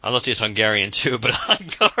 unless he's Hungarian too, but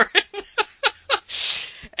Ungaran.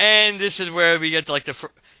 And this is where we get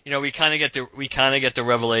we kind of get the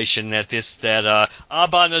revelation that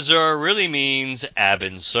Abba Nazar really means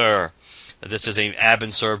Abin Sur. This is an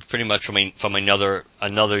Abin Sur, pretty much from another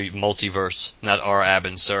multiverse, not our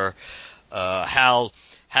Abin Sur. Hal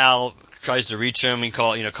tries to reach him. He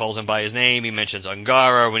calls him by his name. He mentions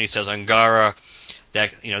Ungara. When he says Ungara,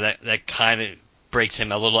 that kind of breaks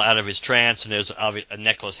him a little out of his trance. And there's a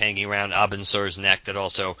necklace hanging around Abin Sur's neck that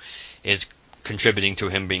also is contributing to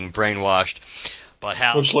him being brainwashed. But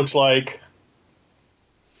Hal, which looks like.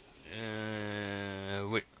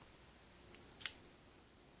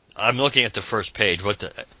 I'm looking at the first page. What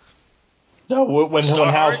the? No, when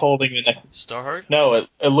Hal's holding the Starheart? No,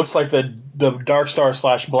 it looks like the Dark Star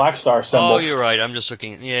 / Black Star symbol. Oh, you're right. I'm just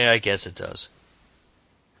looking. Yeah, I guess it does.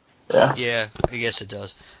 Yeah. Yeah, I guess it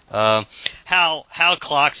does. Hal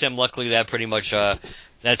clocks him. Luckily, that pretty much that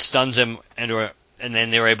stuns him, and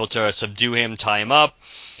then they're able to subdue him, tie him up,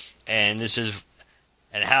 and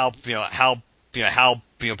Hal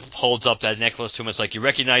holds up that necklace to him. It's like, you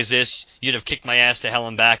recognize this? You'd have kicked my ass to hell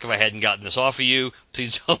and back if I hadn't gotten this off of you.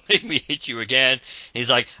 Please don't make me hit you again. And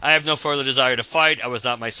he's like, I have no further desire to fight. I was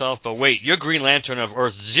not myself. But wait, you're Green Lantern of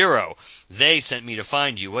Earth Zero. They sent me to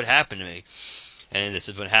find you. What happened to me? And this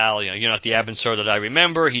is when Hal, you're not the Abin Sur that I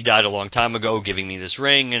remember. He died a long time ago, giving me this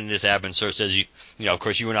ring. And this Abin Sur says, of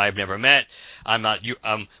course, you and I have never met. I'm not you,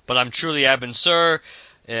 but I'm truly Abin Sur.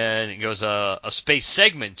 And it goes a space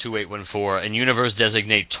segment 2814 and universe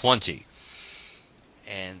designate 20.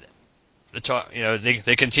 And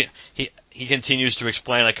they continue. He continues to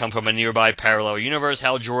explain, I come from a nearby parallel universe.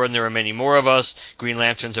 Hal Jordan, there are many more of us. Green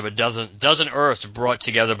Lanterns of a dozen Earths brought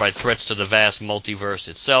together by threats to the vast multiverse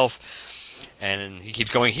itself. And he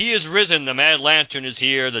keeps going. He is risen. The Mad Lantern is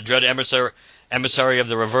here. The dread emissary of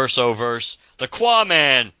the Reverso-verse. The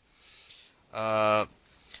Qua-Man.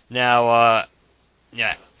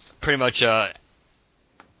 Yeah, pretty much.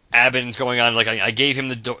 Abin's going on like, I gave him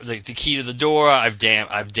the key to the door. I've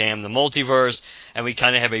damned the multiverse, and we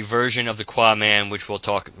kind of have a version of the Qua-Man, which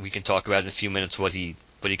we can talk about in a few minutes what he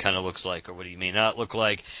kind of looks like or what he may not look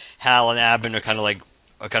like. Hal and Abin are kind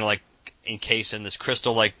of like encased in this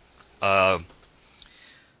crystal, like not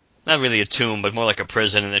really a tomb, but more like a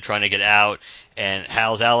prison, and they're trying to get out. And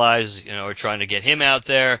Hal's allies, are trying to get him out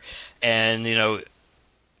there, and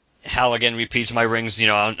Hal again repeats, my ring's,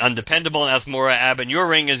 undependable, and Athmora, Abin, your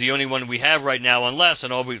ring is the only one we have right now, unless,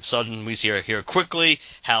 and all of a sudden we see her here quickly.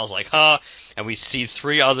 Hal's like, huh? And we see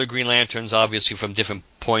 3 other Green Lanterns, obviously from different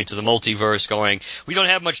points of the multiverse, going, we don't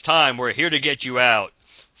have much time, we're here to get you out.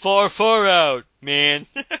 Far, far out, man.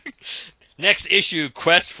 Next issue,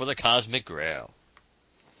 Quest for the Cosmic Grail.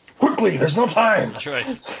 Quickly, there's no time. That's right.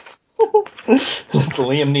 It's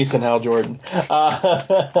Liam Neeson, Hal Jordan.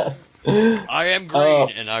 I am green,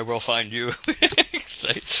 and I will find you.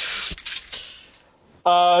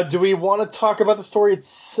 Do we want to talk about the story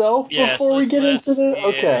itself before we get into it? Yeah,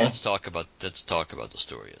 okay. Let's talk about the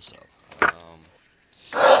story itself.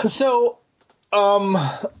 So,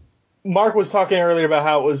 Mark was talking earlier about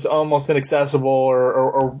how it was almost inaccessible,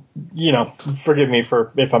 or forgive me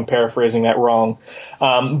if I'm paraphrasing that wrong.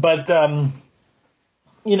 I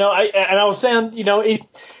was saying,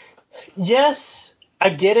 yes, I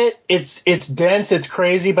get it. It's dense, it's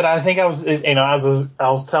crazy, but I think I was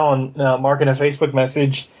telling Mark in a Facebook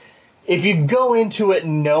message, if you go into it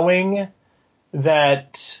knowing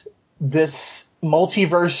that this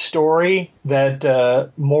multiverse story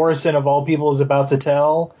that Morrison of all people is about to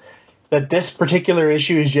tell, that this particular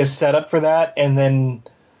issue is just set up for that, and then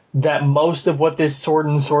that most of what this sword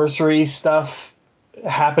and sorcery stuff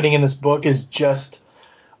happening in this book is just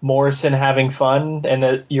Morrison having fun, and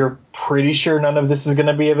that you're pretty sure none of this is going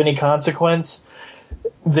to be of any consequence,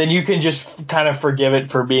 then you can just kind of forgive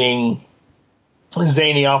it for being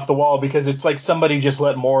zany off the wall, because it's like somebody just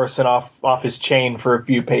let Morrison off his chain for a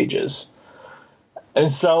few pages.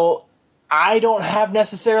 And so I don't have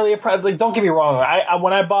necessarily a like. Don't get me wrong. I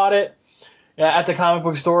when I bought it at the comic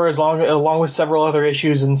book store, along with several other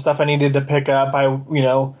issues and stuff I needed to pick up, it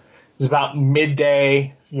was about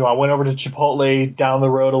midday. I went over to Chipotle down the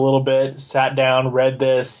road a little bit, sat down, read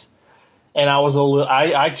this, and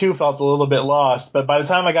I too felt a little bit lost. But by the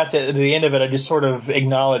time I got to the end of it, I just sort of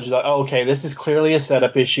acknowledged that, okay, this is clearly a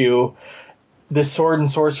setup issue. This sword and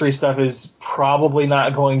sorcery stuff is probably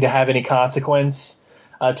not going to have any consequence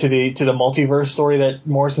to the multiverse story that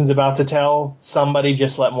Morrison's about to tell. Somebody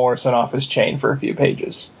just let Morrison off his chain for a few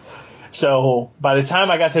pages. So by the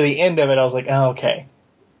time I got to the end of it, I was like, oh, okay,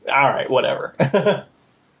 all right, whatever.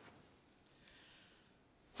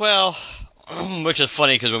 Well, which is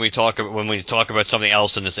funny because when we talk about something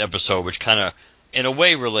else in this episode, which kind of in a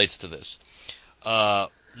way relates to this,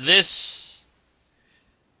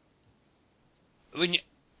 when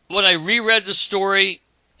I reread the story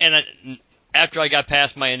and after I got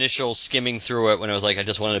past my initial skimming through it, when I was like, I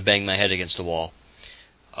just wanted to bang my head against the wall.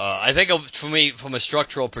 I think for me, from a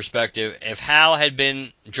structural perspective, if Hal had been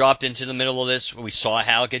dropped into the middle of this, we saw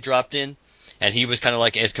Hal get dropped in, and he was kind of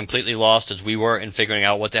like as completely lost as we were in figuring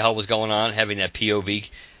out what the hell was going on, having that POV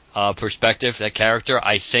perspective, that character,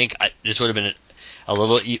 I think this would have been a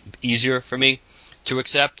little easier for me to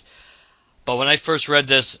accept. But when I first read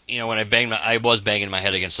this, when I was banging my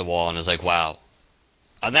head against the wall, and I was like, wow.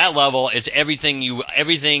 On that level, it's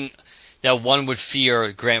everything that one would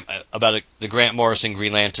fear about the Grant Morrison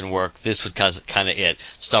Green Lantern work. This would kind of it.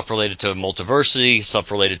 Stuff related to multiversity,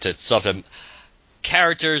 stuff related to stuff that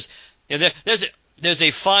characters. There's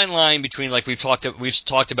a fine line between, like we've talked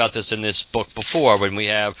about this in this book before, when we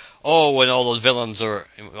have when all these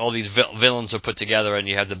villains are put together, and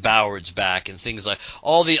you have the Bowards back and things like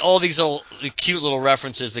all these little cute little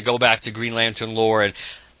references that go back to Green Lantern lore, and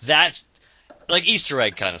that's like Easter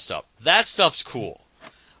egg kind of stuff. That stuff's cool.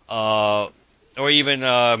 Or even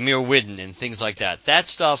Mirwidden and things like that. That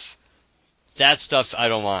stuff I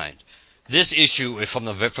don't mind. This issue from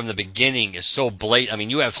the beginning is so blatant. I mean,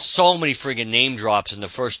 you have so many friggin' name drops in the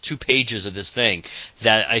first 2 pages of this thing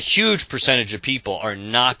that a huge percentage of people are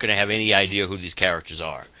not going to have any idea who these characters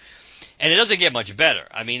are. And it doesn't get much better.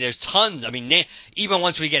 I mean, there's tons. I mean, even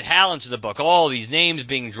once we get Hal into the book, all these names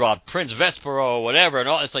being dropped, Prince Vespero, whatever, and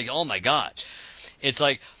all. It's like, oh my god. It's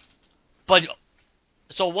like, but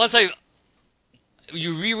so once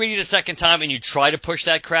you reread it a second time and you try to push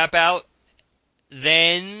that crap out,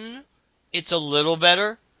 then it's a little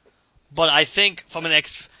better. But I think from and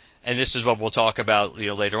this is what we'll talk about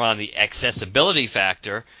later on, the accessibility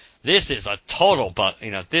factor. This is a total,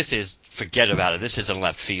 this is, forget about it. This is in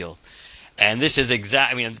left field. And this is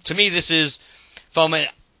to me, this is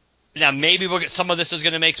now maybe we'll get some of this is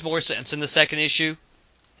going to make more sense in the second issue,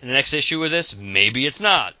 in the next issue of this. Maybe it's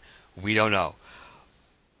not. We don't know.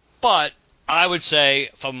 But I would say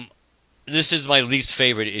this is my least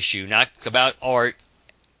favorite issue, not about art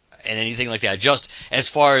and anything like that. Just as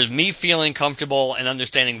far as me feeling comfortable and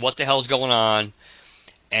understanding what the hell's going on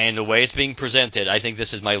and the way it's being presented, I think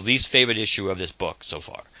this is my least favorite issue of this book so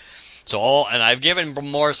far. And I've given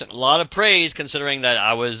Morrison a lot of praise, considering that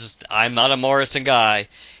I'm not a Morrison guy,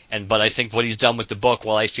 but I think what he's done with the book,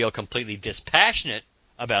 while I feel completely dispassionate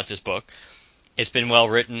about this book, it's been well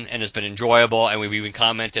written and it's been enjoyable, and we've even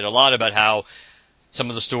commented a lot about how some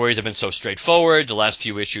of the stories have been so straightforward. The last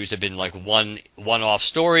few issues have been like one-off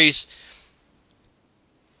stories,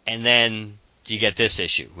 and then you get this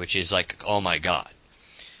issue, which is like, oh my god.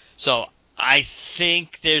 So I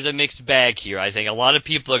think there's a mixed bag here. I think a lot of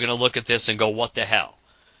people are going to look at this and go, what the hell?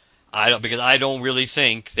 Because I don't really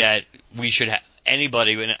think that we should have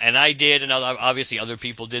anybody, and I did, and obviously other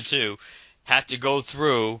people did too, have to go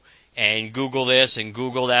through and Google this and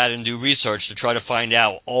Google that and do research to try to find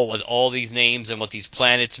out with all these names and what this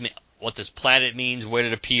planet means, where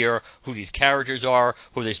it appear, who these characters are,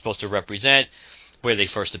 who they're supposed to represent, where they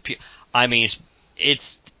first appear. I mean,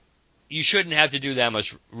 you shouldn't have to do that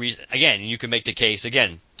much reason. Again, you can make the case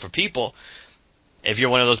again for people, if you're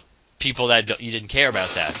one of those people that you didn't care about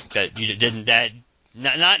that you didn't, that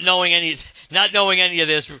not knowing any of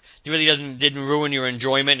this really didn't ruin your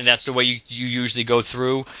enjoyment, and that's the way you usually go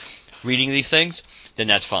through reading these things, then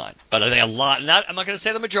that's fine. But I think I'm not going to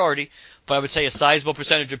say the majority, but I would say a sizable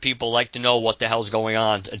percentage of people like to know what the hell's going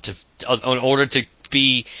on in order to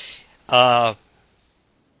be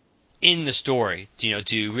in the story,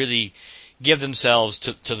 to really give themselves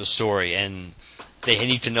to the story, and they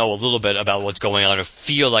need to know a little bit about what's going on, or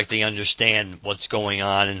feel like they understand what's going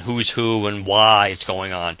on and who's who and why it's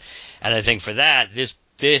going on. And I think for that,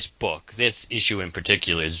 this book, this issue in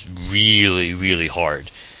particular, is really, really hard.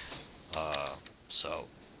 So,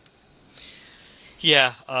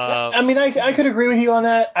 Yeah. I mean, I could agree with you on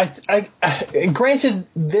that. Granted,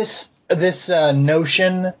 this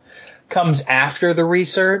notion comes after the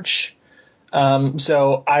research,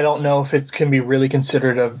 so I don't know if it can be really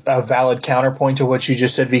considered a valid counterpoint to what you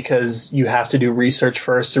just said, because you have to do research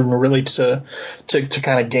first and really to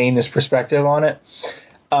kind of gain this perspective on it.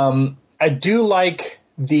 I do like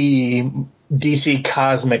the DC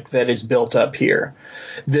Cosmic that is built up here.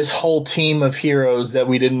 This whole team of heroes that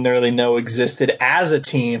we didn't really know existed as a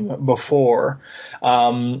team before.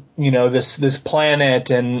 This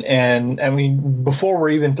planet and I mean, before we're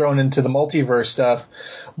even thrown into the multiverse stuff,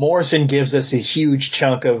 Morrison gives us a huge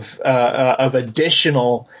chunk of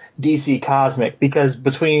additional DC Cosmic, because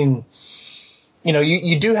between,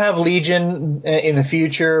 you do have Legion in the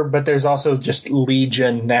future, but there's also just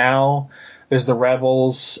Legion now. There's the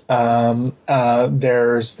Rebels.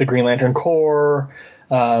 There's the Green Lantern Corps.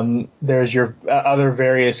 There's your other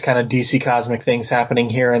various kind of DC Cosmic things happening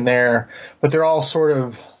here and there, but they're all sort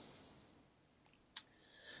of,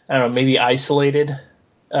 I don't know, maybe isolated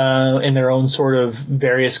in their own sort of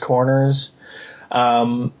various corners.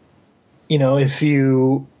 If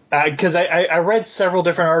you, because I read several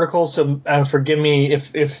different articles, so forgive me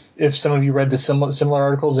if some of you read the similar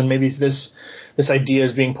articles, and maybe this idea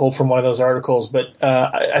is being pulled from one of those articles. But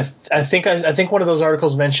I think one of those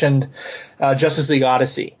articles mentioned Justice League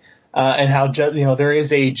Odyssey, and how there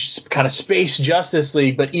is a kind of space Justice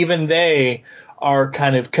League, but even they are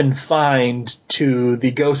kind of confined to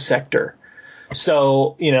the Ghost sector.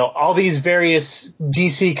 So, all these various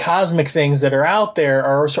DC Cosmic things that are out there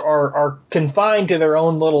are confined to their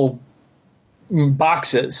own little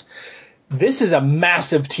boxes. This is a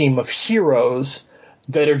massive team of heroes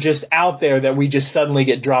that are just out there that we just suddenly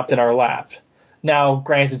get dropped in our lap. Now,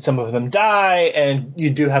 granted, some of them die, and you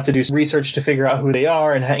do have to do some research to figure out who they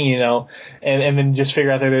are, and and then just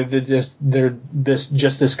figure out that they're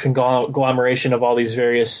this conglomeration of all these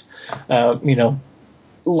various,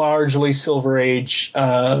 largely Silver Age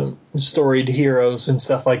storied heroes and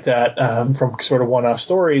stuff like that, from sort of one-off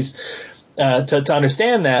stories, to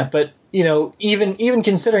understand that. But even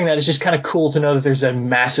considering that, it's just kind of cool to know that there's a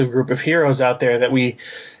massive group of heroes out there that we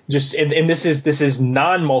just, and this is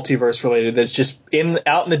non-multiverse related. That's just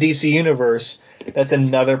out in the DC universe. That's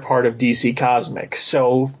another part of DC Cosmic.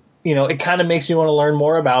 So it kind of makes me want to learn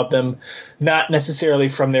more about them, not necessarily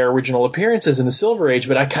from their original appearances in the Silver Age,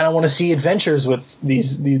 but I kind of want to see adventures with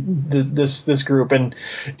this group. And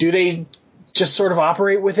do they just sort of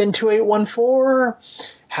operate within 2814?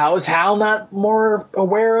 How is Hal not more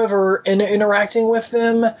aware of or interacting with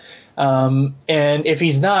them? And if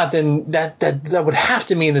he's not, then that would have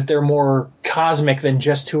to mean that they're more cosmic than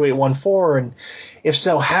just 2814. And if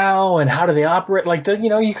so, how, and how do they operate? Like,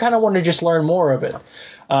 you kind of want to just learn more of it.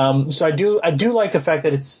 So I do like the fact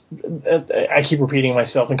that it's, I keep repeating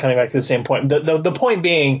myself and coming back to the same point. The point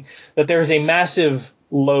being that there's a massive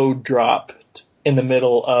load drop in the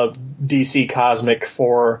middle of DC Cosmic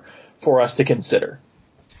for us to consider.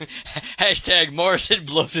 Hashtag Morrison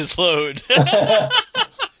blows his load. I'm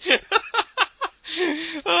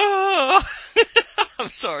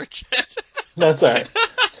sorry, Chad. That's all right.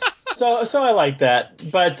 So I like that.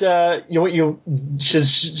 But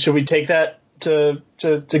should we take that to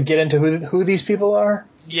get into who these people are?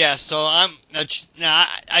 Yeah, so I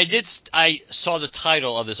saw the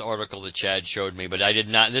title of this article that Chad showed me, but I did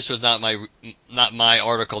not. This was not my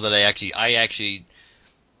article that I actually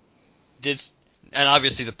did. And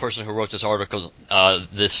obviously, the person who wrote this article,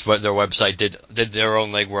 their website did their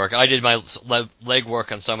own legwork. I did my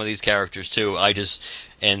legwork on some of these characters too. I just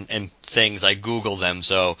and things I Googled them.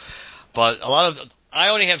 So, but a lot of I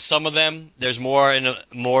only have some of them. There's more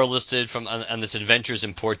listed on this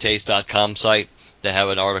AdventuresInPortace.com site. They have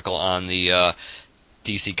an article on the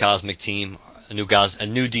DC Cosmic team. A new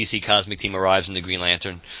DC Cosmic team arrives in the Green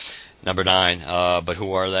Lantern number 9. But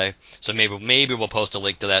who are they? So maybe we'll post a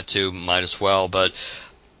link to that too. Might as well. But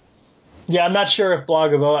yeah, I'm not sure if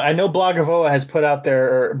Blog of Oa. I know Blog of Oa has put out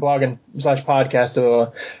their blog/podcast of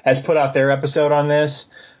Oa has put out their episode on this.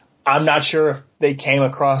 I'm not sure if they came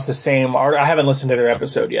across the same article. I haven't listened to their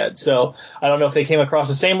episode yet, so I don't know if they came across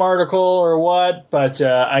the same article or what. But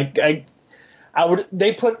I would.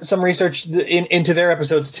 They put some research into their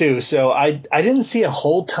episodes too, so I didn't see a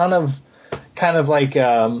whole ton of kind of like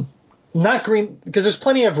not green, because there's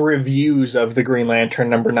plenty of reviews of the Green Lantern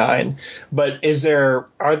number 9, but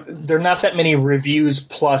are there not that many reviews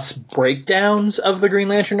plus breakdowns of the Green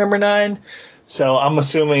Lantern number 9? So I'm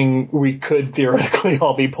assuming we could theoretically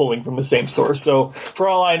all be pulling from the same source. So for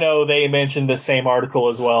all I know, they mentioned the same article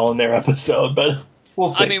as well in their episode, but We'll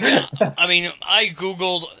see. I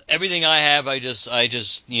Googled everything I have. I just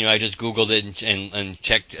Googled it and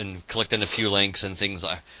checked and clicked on a few links and things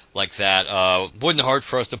like that. Wasn't hard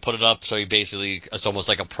for us to put it up, so it's almost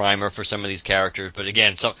like a primer for some of these characters. But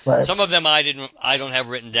again, some of them I don't have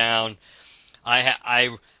written down.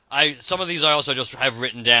 Some of these I also just have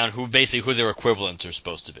written down who their equivalents are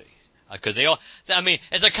supposed to be, because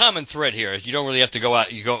it's a common thread here. You don't really have to go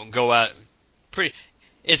out. You go out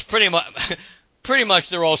it's pretty much. Pretty much,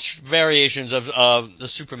 they're all variations of the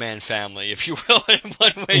Superman family, if you will, in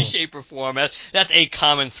one way, shape, or form. That's a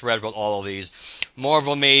common thread with all of these.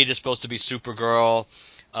 Marvel Maid is supposed to be Supergirl.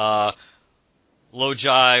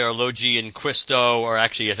 Logi and Quisto are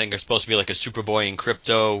actually, I think, are supposed to be like a Superboy and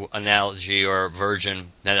Crypto analogy or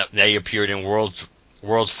version. They appeared in World's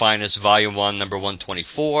Finest Volume 1, number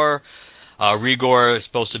 124. Rigor is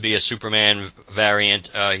supposed to be a Superman variant.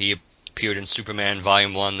 He appeared in Superman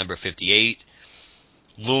Volume 1, number 58.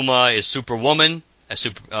 Luma is Superwoman,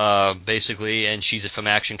 basically, and she's from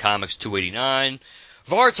Action Comics 289.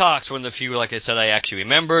 Vartox, one of the few, like I said, I actually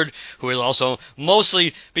remembered, who is also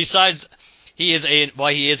mostly, besides, he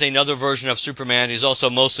is another version of Superman, he's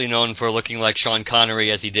also mostly known for looking like Sean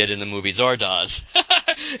Connery as he did in the movie Zardoz.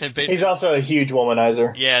 He's also a huge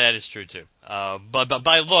womanizer. Yeah, that is true, too. But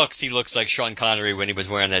by looks, he looks like Sean Connery when he was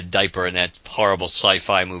wearing that diaper in that horrible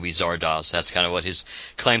sci-fi movie Zardoz. That's kind of what his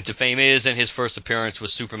claim to fame is, and his first appearance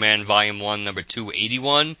was Superman Volume 1, number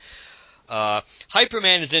 281.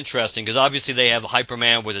 Hyperman is interesting, because obviously they have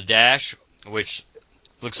Hyperman with a dash, which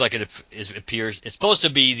looks like it appears. It's supposed to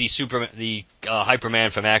be the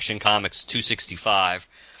Hyperman from Action Comics 265.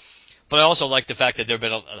 But I also like the fact that there have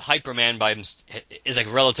been a Hyperman is a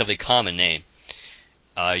relatively common name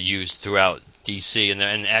used throughout DC,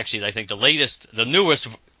 and actually I think the newest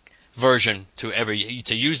version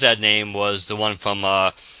to use that name was the one from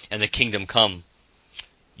in the Kingdom Come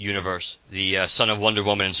universe, the son of Wonder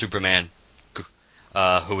Woman and Superman,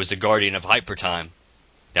 who was the guardian of Hypertime.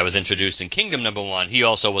 That was introduced in Kingdom number 1. He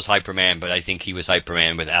also was Hyperman, but I think he was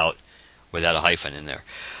Hyperman without a hyphen in there.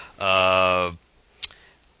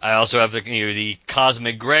 I also have the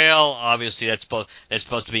Cosmic Grail. Obviously, that's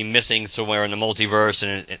supposed to be missing somewhere in the multiverse,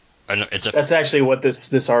 and that's actually what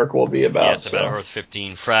this arc will be about. Yeah, it's about Earth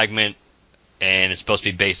 15 fragment, and it's supposed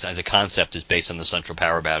to be the concept is based on the Central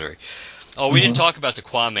Power Battery. Oh, we didn't talk about the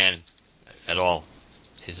Quaman at all.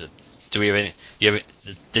 Do we have any?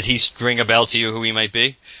 Did he ring a bell to you? Who he might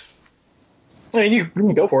be? I mean, you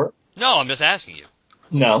can go for it. No, I'm just asking you.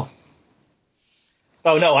 No.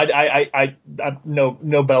 Oh no, I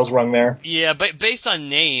no bells rung there. Yeah, but based on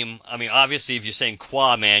name, I mean, obviously, if you're saying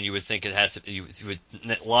Quaman, you would think you would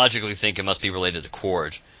logically think it must be related to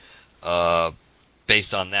Cord.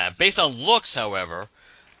 Based on that, based on looks, however,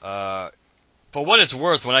 for what it's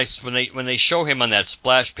worth, when they show him on that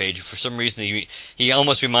splash page, for some reason he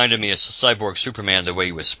almost reminded me of Cyborg Superman the way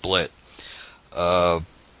he was split. Almost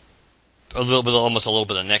a little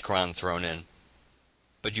bit of Necron thrown in.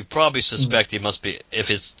 But you probably suspect he must be,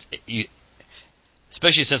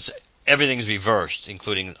 especially since everything's reversed,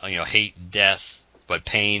 including hate, death, but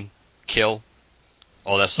pain, kill,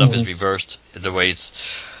 all that stuff is reversed the way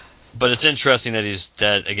it's. But it's interesting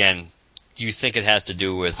that again. Do you think it has to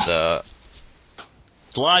do with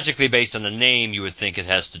logically based on the name? You would think it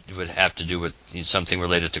would have to do with something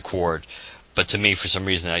related to Cord, but to me, for some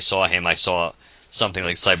reason, I saw something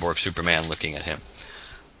like Cyborg Superman looking at him.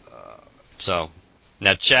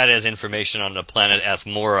 Now, Chad has information on the planet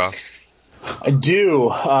Athmora. I do.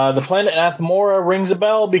 The planet Athmora rings a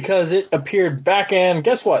bell because it appeared back in,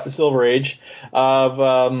 guess what, the Silver Age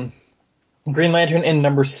of Green Lantern in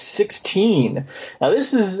number 16. Now,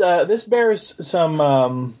 this bears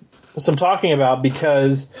some talking about,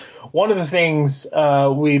 because one of the things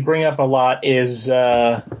we bring up a lot is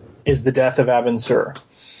the death of Abin Sur.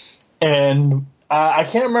 And I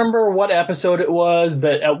can't remember what episode it was,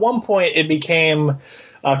 but at one point it became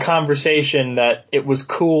a conversation that it was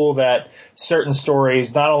cool that certain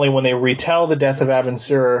stories, not only when they retell the death of Abin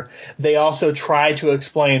Sur, they also try to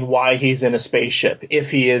explain why he's in a spaceship,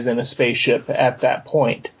 if he is in a spaceship at that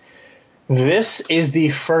point. This is the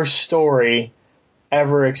first story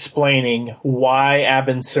ever explaining why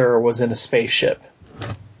Abin Sur was in a spaceship.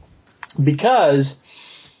 Because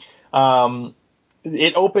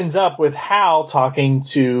it opens up with Hal talking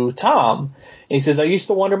to Tom. And he says, I used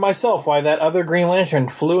to wonder myself why that other Green Lantern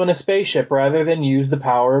flew in a spaceship rather than use the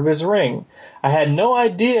power of his ring. I had no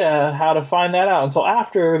idea how to find that out until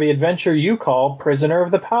after the adventure you call Prisoner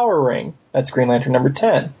of the Power Ring. That's Green Lantern number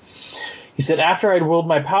 10. He said, after I'd willed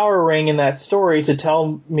my power ring in that story to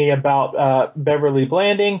tell me about Beverly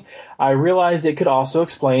Blanding, I realized it could also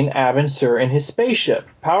explain Abin Sur and his spaceship.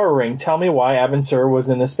 Power ring, tell me why Abin Sur was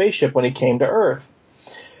in the spaceship when he came to Earth.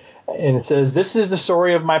 And it says, this is the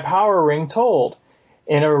story of my power ring told.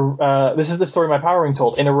 This is the story my power ring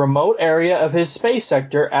told. In a remote area of his space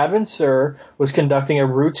sector, Abin Sur was conducting a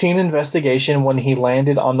routine investigation when he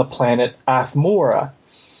landed on the planet Athmura.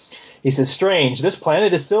 He says, strange, this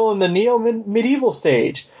planet is still in the neo-medieval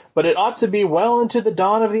stage, but it ought to be well into the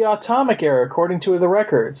dawn of the atomic era, according to the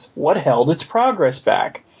records. What held its progress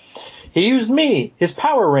back? He used me, his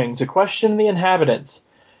power ring, to question the inhabitants.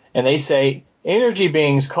 And they say, energy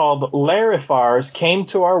beings called Larifars came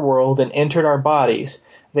to our world and entered our bodies.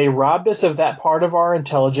 They robbed us of that part of our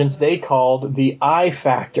intelligence they called the I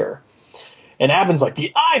factor. And Abin's like,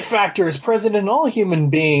 the I factor is present in all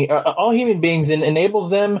human beings and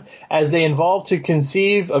enables them as they evolve to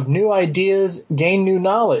conceive of new ideas, gain new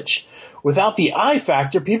knowledge. Without the I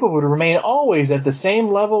factor, people would remain always at the same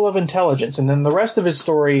level of intelligence. And then the rest of his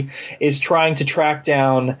story is trying to track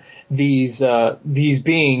down these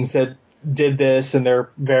beings that did this in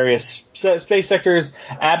their various space sectors.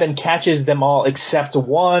 Abin catches them all except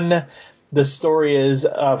one. The story is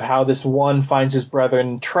of how this one finds his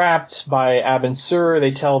brethren trapped by Abin Sur.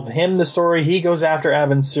 They tell him the story. He goes after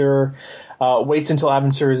Abin Sur, waits until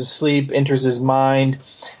Abin Sur is asleep, enters his mind.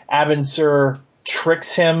 Abin Sur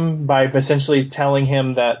tricks him by essentially telling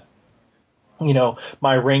him that,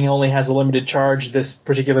 my ring only has a limited charge. This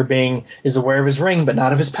particular being is aware of his ring, but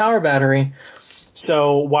not of his power battery.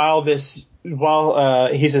 So while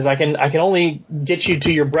he says, I can only get you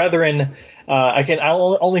to your brethren.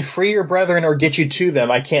 I'll only free your brethren or get you to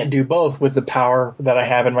them. I can't do both with the power that I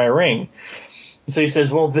have in my ring. So he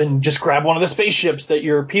says, well, then just grab one of the spaceships that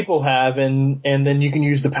your people have, and then you can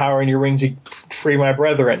use the power in your ring to free my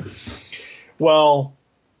brethren. Well,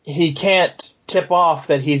 he can't tip off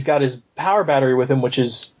that he's got his power battery with him, which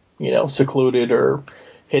is, secluded or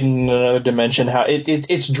hidden in another dimension. How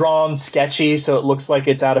it's drawn sketchy, so it looks like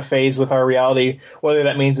it's out of phase with our reality. Whether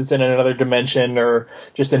that means it's in another dimension or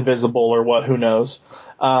just invisible or what, who knows?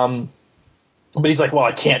 But he's like, well,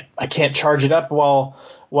 I can't charge it up while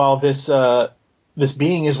this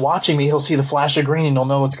being is watching me. He'll see the flash of green and he'll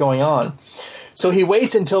know what's going on. So he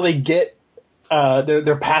waits until they get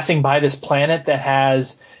they're passing by this planet that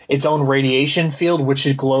has its own radiation field,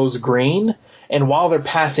 which glows green. And while they're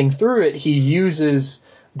passing through it, he uses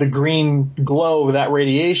the green glow, that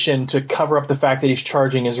radiation, to cover up the fact that he's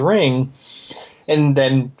charging his ring. And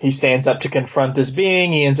then he stands up to confront this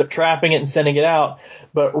being. He ends up trapping it and sending it out.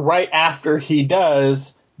 But right after he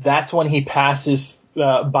does, that's when he passes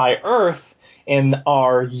by Earth in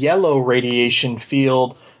our yellow radiation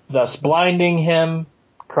field, thus blinding him,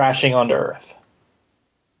 crashing onto Earth.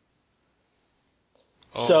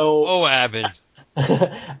 Abin.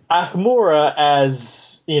 Athmura,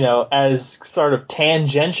 as sort of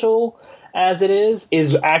tangential as it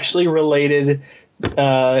is actually related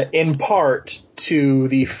in part to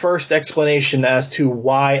the first explanation as to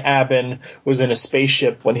why Abin was in a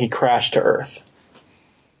spaceship when he crashed to Earth.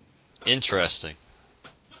 Interesting.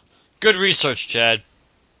 Good research, Chad.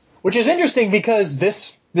 Which is interesting because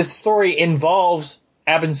this story involves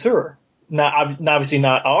Abin Sur. Obviously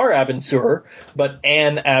not our Abin Sur, but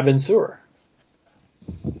an Abin Sur.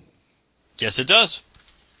 Yes, it does.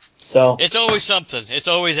 So it's always something. It's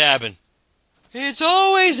always Abin. It's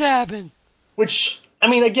always Abin. Which,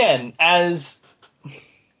 again, as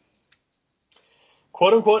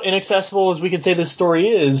quote-unquote inaccessible as we could say this story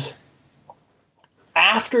is,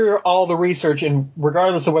 after all the research, and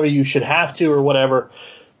regardless of whether you should have to or whatever,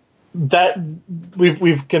 that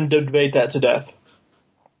we've come to debate that to death.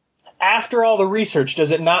 After all the research, does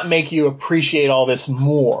it not make you appreciate all this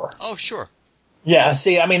more? Oh, sure. Yeah,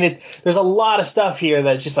 see, there's a lot of stuff here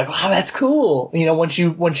that's just like, wow, that's cool. Once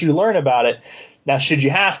you learn about it. Now, should you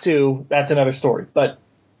have to, that's another story. But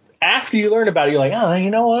after you learn about it, you're like, oh, you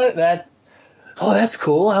know what? That's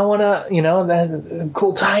cool. I want to, that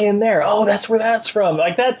cool tie in there. Oh, that's where that's from.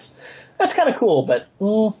 Like, that's kind of cool, but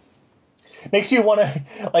makes you want to,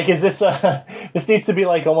 like, is this this needs to be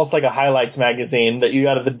like almost like a highlights magazine that you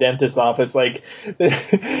got at the dentist's office. Like, the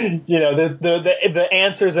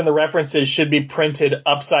answers and the references should be printed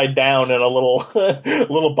upside down in a little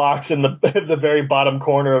little box in the very bottom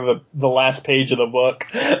corner of the last page of the book.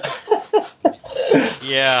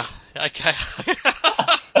 Yeah.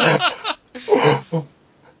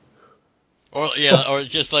 Or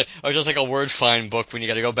just like a word find book when you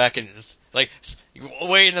got to go back and like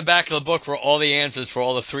way in the back of the book where all the answers for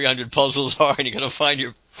all the 300 puzzles are, and you got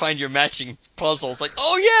to find your matching puzzles. Like,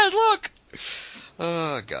 oh yeah, look.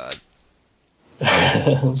 Oh God.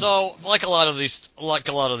 So, like a lot of these,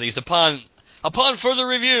 upon further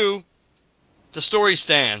review, the story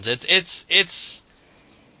stands. It's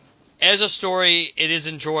as a story, it is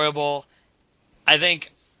enjoyable. I think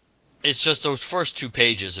it's just those first 2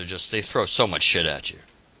 pages are just, they throw so much shit at you.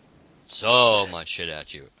 So much shit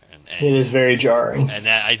at you. And it is very jarring. And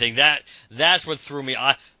I think that's what threw me.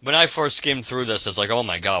 When I first skimmed through this, it's like, oh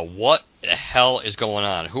my god, what the hell is going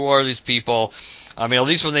on? Who are these people? I mean, at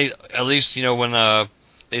least when they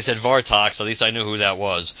said Vartox, at least I knew who that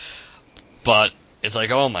was. But it's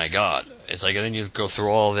like, oh my god. It's like, and then you go through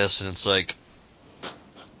all this, and it's like,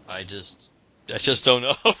 I just don't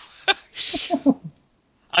know.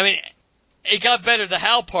 I mean, it got better. The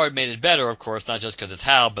Hal part made it better, of course, not just because it's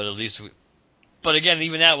Hal, but at least. But again,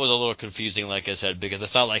 even that was a little confusing, like I said, because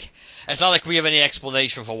it's not like we have any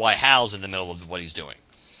explanation for why Hal's in the middle of what he's doing.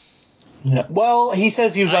 Yeah. Well, he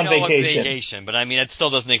says he was on vacation. But I mean, that still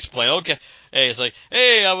doesn't explain. Okay, hey, it's like,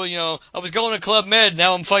 hey, I was going to Club Med,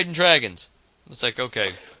 now I'm fighting dragons. It's like,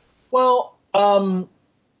 okay. Well,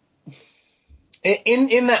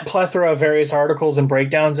 in that plethora of various articles and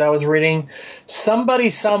breakdowns I was reading, somebody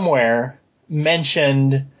somewhere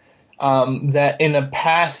mentioned that in a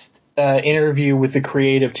past interview with the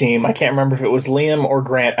creative team, I can't remember if it was Liam or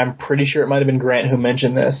Grant, I'm pretty sure it might have been Grant who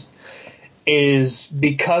mentioned this, is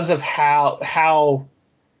because of how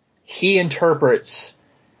he interprets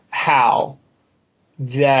Hal,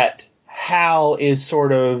 that Hal is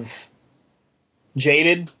sort of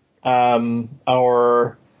jaded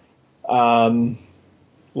or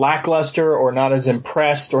lackluster or not as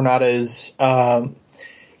impressed or not as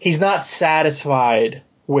he's not satisfied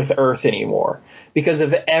with Earth anymore because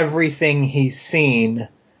of everything he's seen.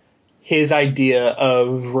 His idea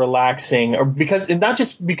of relaxing, or because not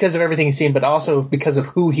just because of everything he's seen, but also because of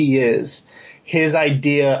who he is, his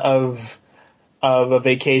idea of a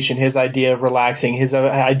vacation, his idea of relaxing, his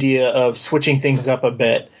idea of switching things up a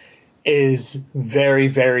bit is very,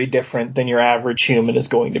 very different than your average human is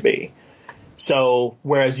going to be. So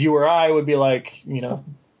whereas you or I would be like,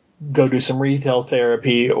 go do some retail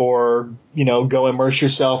therapy, or, go immerse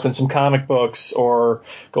yourself in some comic books, or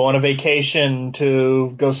go on a vacation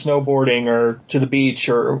to go snowboarding or to the beach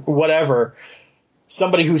or whatever.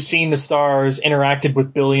 Somebody who's seen the stars, interacted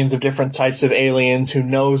with billions of different types of aliens, who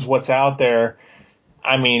knows what's out there.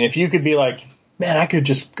 I mean, if you could be like, man, I could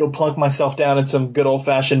just go plunk myself down in some good old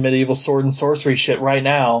fashioned medieval sword and sorcery shit right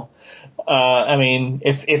now. I mean,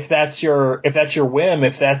 if that's your whim,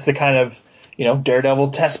 if that's the kind of,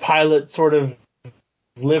 daredevil test pilot sort of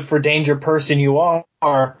live for danger person you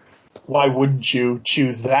are, why wouldn't you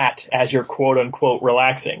choose that as your quote unquote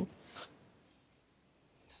relaxing?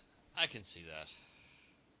 I can see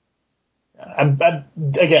that.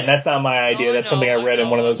 Again, that's not my idea. That's something I read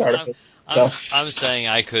in one of those articles. I'm saying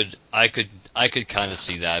I could kind of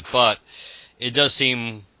see that, but it does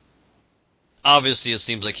seem. Obviously, it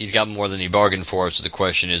seems like he's got more than he bargained for. So the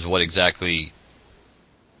question is, what exactly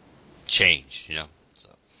changed? So.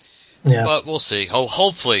 Yeah. But we'll see.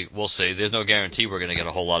 Hopefully, we'll see. There's no guarantee we're going to get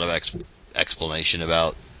a whole lot of explanation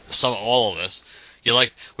about all of this.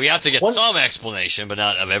 We have to get some explanation, but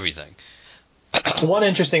not of everything. One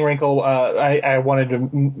interesting wrinkle I wanted to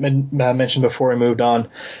mention before we moved on,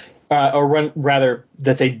 or rather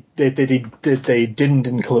that they didn't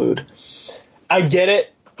include. I get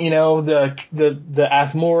it. The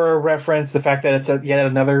Athmora reference, the fact that it's yet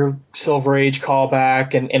another Silver Age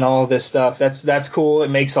callback and all of this stuff. That's cool. It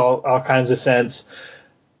makes all kinds of sense.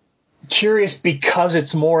 Curious because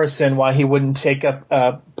it's Morrison why he wouldn't take up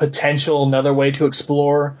another way to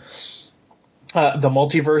explore the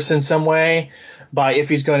multiverse in some way. By if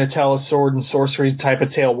he's going to tell a sword and sorcery type of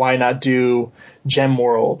tale, why not do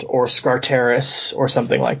Gemworld or Skartaris or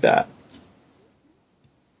something like that?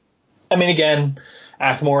 I mean, again,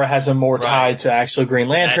 Athmora has a more tie to actual Green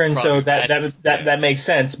Lantern, so that makes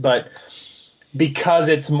sense. But because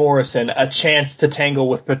it's Morrison, a chance to tangle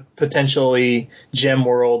with potentially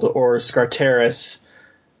Gemworld or Skartaris,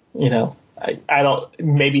 I don't.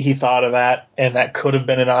 Maybe he thought of that, and that could have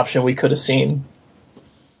been an option we could have seen.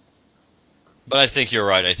 But I think you're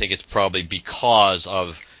right. I think it's probably because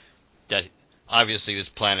of that. Obviously, this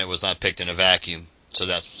planet was not picked in a vacuum, so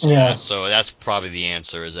that's probably the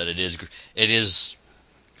answer. Is that it is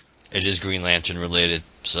Green Lantern related,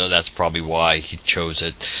 so that's probably why he chose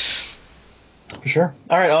it. For sure.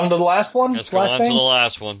 All right, on to the last one. Let's go on to the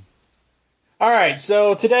last one. All right,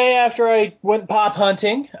 so today after I went pop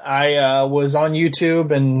hunting, I was on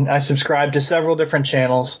YouTube and I subscribed to several different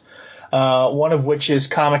channels, one of which is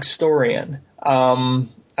Comic Storian.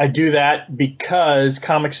 I do that because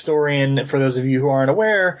Comic Storian, for those of you who aren't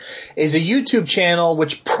aware, is a YouTube channel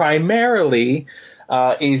which primarily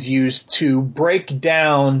is used to break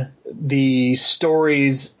down the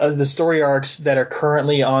stories, the story arcs that are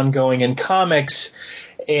currently ongoing in comics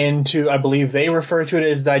into, I believe they refer to it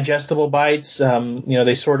as digestible bites.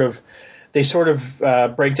 They sort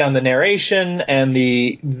of break down the narration, and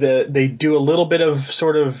they do a little bit of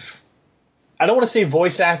sort of, I don't want to say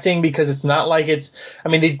voice acting because it's not like it's, I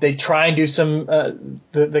mean, they try and do some,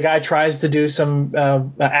 the guy tries to do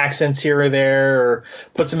some accents here or there, or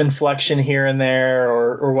put some inflection here and there,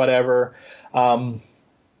 or whatever.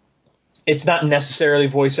 It's not necessarily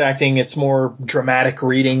voice acting. It's more dramatic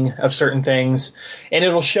reading of certain things. And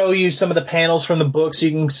it'll show you some of the panels from the book so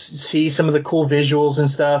you can see some of the cool visuals and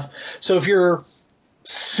stuff. So if you're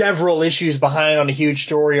several issues behind on a huge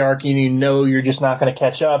story arc and you know you're just not going to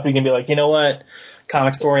catch up, you can be like, you know what?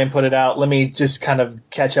 Comic Storian put it out. Let me just kind of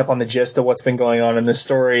catch up on the gist of what's been going on in this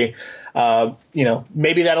story.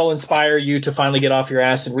 Maybe that'll inspire you to finally get off your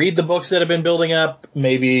ass and read the books that have been building up.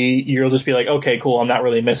 Maybe you'll just be like, okay, cool. I'm not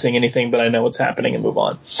really missing anything, but I know what's happening, and move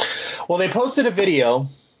on. Well, they posted a video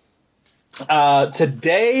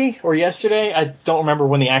today or yesterday. I don't remember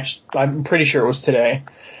when I'm pretty sure it was today.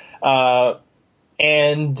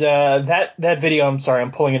 And that video, I'm sorry,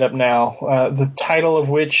 I'm pulling it up now. The title of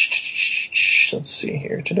which, let's see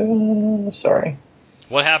here. Ta-da, sorry.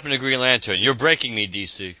 What happened to Green Lantern? You're breaking me,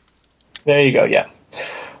 DC. There you go, yeah.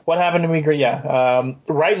 What happened to me? Yeah.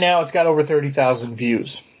 Right now it's got over 30,000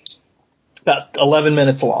 views. About 11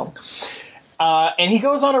 minutes long. And he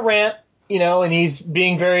goes on a rant, and he's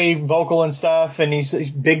being very vocal and stuff, and he's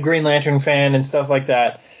a big Green Lantern fan and stuff like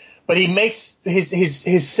that. But he makes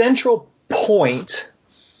his central point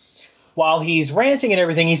while he's ranting and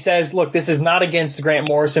everything. He says, look, this is not against Grant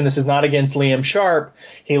Morrison, this is not against Liam Sharp.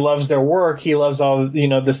 He loves their work, he loves all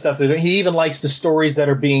the stuff that he even likes the stories that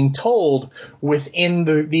are being told within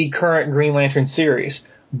the current Green Lantern series.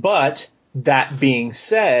 But that being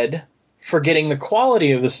said, forgetting the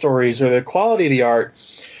quality of the stories or the quality of the art,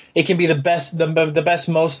 it can be the best,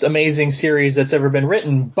 most amazing series that's ever been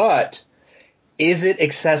written, but is it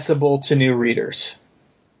accessible to new readers?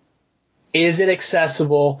 Is it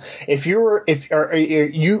accessible? Can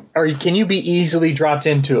you be easily dropped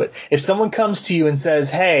into it? If someone comes to you and says,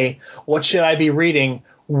 "Hey, what should I be reading?"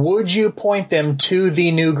 Would you point them to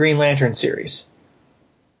the new Green Lantern series?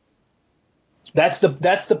 That's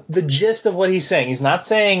the gist of what he's saying. He's not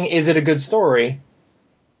saying, is it a good story?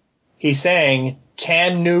 He's saying,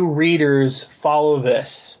 can new readers follow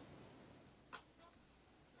this?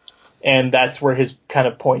 And that's where his kind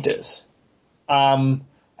of point is.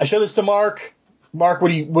 I showed this to Mark. Mark, what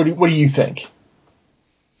do you think?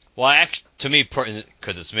 Well, actually, to me,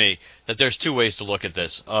 because it's me, that there's two ways to look at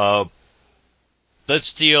this.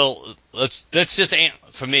 Let's just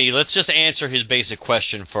answer his basic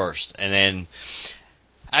question first, and then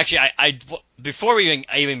actually, before we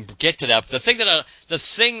even get to that, the thing that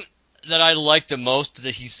I liked the most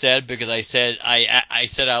that he said, because I said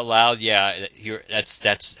out loud, yeah,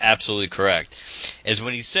 that's absolutely correct, is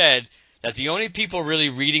when he said that the only people really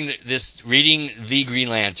reading the Green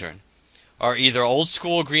Lantern are either old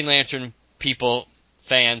school Green Lantern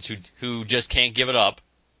fans who just can't give it up,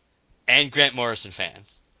 and Grant Morrison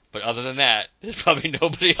fans. But other than that, there's probably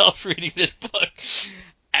nobody else reading this book.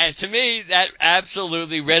 And to me, that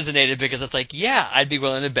absolutely resonated, because it's like, yeah, I'd be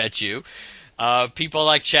willing to bet you people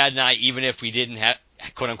like Chad and I, even if we didn't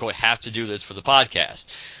quote unquote have to do this for the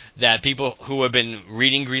podcast, that people who have been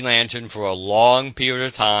reading Green Lantern for a long period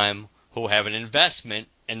of time, who have an investment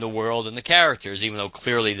in the world and the characters, even though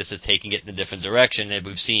clearly this is taking it in a different direction that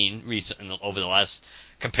we've seen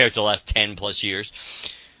compared to the last 10 plus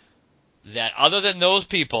years, that other than those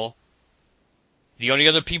people, the only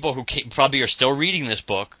other people who probably are still reading this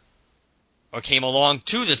book or came along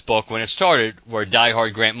to this book when it started were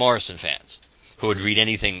diehard Grant Morrison fans who would read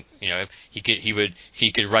anything. He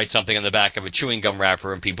could write something on the back of a chewing gum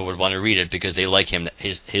wrapper and people would want to read it because they like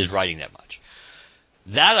his writing that much.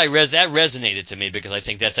 That resonated to me, because I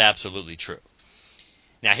think that's absolutely true.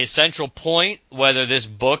 Now, his central point, whether this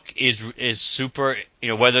book is super,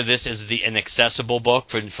 whether this is an accessible book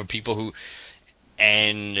for people who,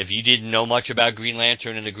 and if you didn't know much about Green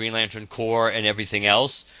Lantern and the Green Lantern Corps and everything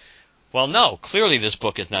else, well, no, clearly this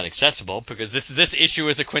book is not accessible, because this issue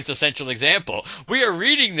is a quintessential example. We are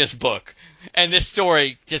reading this book, and this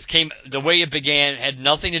story just came, the way it began had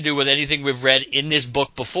nothing to do with anything we've read in this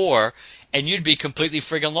book before, and you'd be completely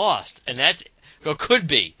friggin' lost. And that's, or could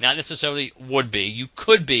be, not necessarily would be, you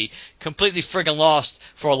could be completely friggin' lost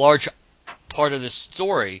for a large part of this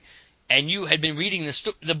story, and you had been reading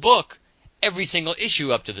the book every single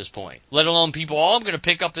issue up to this point, let alone people, I'm going to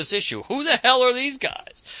pick up this issue. Who the hell are these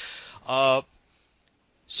guys?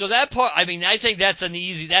 So that part, I mean, I think that's an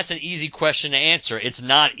easy question to answer. It's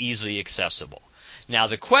not easily accessible. Now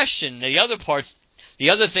the question, the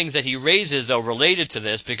other things that he raises though related to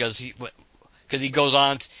this, because he goes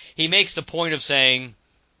on, he makes the point of saying,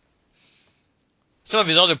 some of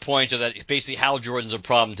his other points are that basically Hal Jordan's a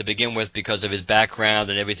problem to begin with because of his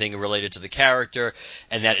background and everything related to the character,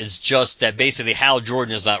 and that it's just that basically Hal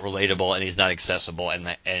Jordan is not relatable and he's not accessible,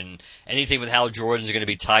 and anything with Hal Jordan is going to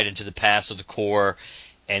be tied into the past of the core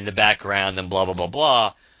and the background and blah, blah, blah,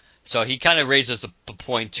 blah. So he kind of raises the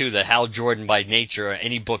point, too, that Hal Jordan by nature,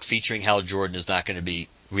 any book featuring Hal Jordan is not going to be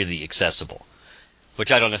really accessible,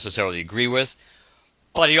 which I don't necessarily agree with.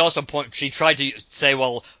 But he also he tried to say,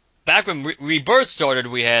 well, back when Rebirth started,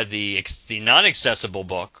 we had the non-accessible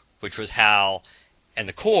book, which was Hal and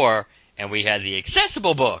the core, and we had the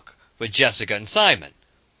accessible book with Jessica and Simon,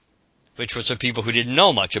 which was for people who didn't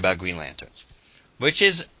know much about Green Lanterns, which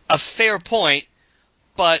is a fair point,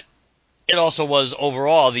 but it also was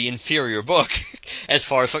overall the inferior book as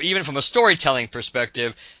far as, even from a storytelling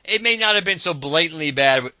perspective, it may not have been so blatantly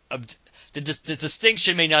bad. The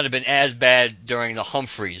distinction may not have been as bad during the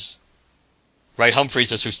Humphreys. Right,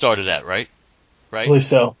 Humphreys is who started that, right? Right? I believe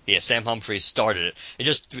so. Yeah, Sam Humphreys started it. It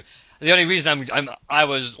just, the only reason I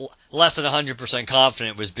was less than 100%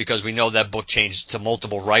 confident was because we know that book changed to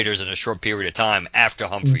multiple writers in a short period of time after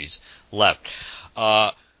Humphreys left.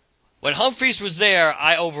 When Humphreys was there,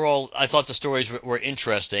 I thought the stories were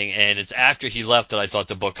interesting, and it's after he left that I thought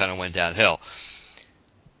the book kind of went downhill.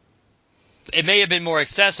 It may have been more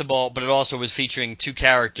accessible, but it also was featuring two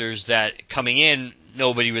characters that coming in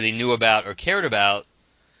nobody really knew about or cared about.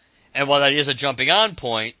 And while that is a jumping on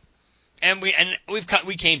point, and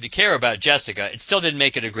we came to care about Jessica, it still didn't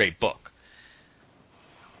make it a great book.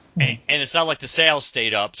 And it's not like the sales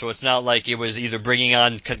stayed up, so it's not like it was either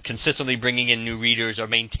consistently bringing in new readers or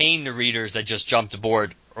maintain the readers that just jumped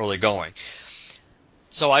aboard early going.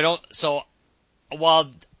 So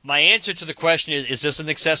while my answer to the question is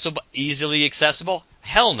this easily accessible?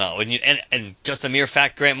 Hell no. And just the mere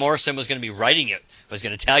fact Grant Morrison was going to be writing it was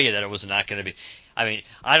going to tell you that it was not going to be. I mean,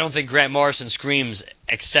 I don't think Grant Morrison screams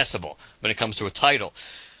accessible when it comes to a title.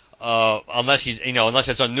 Unless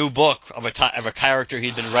it's a new book of a character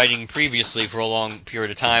he'd been writing previously for a long period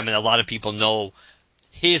of time, and a lot of people know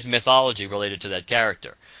his mythology related to that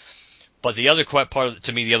character. But the other part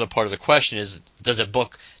of the question is, does a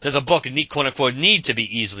book need, quote unquote, need to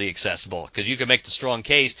be easily accessible? Because you can make the strong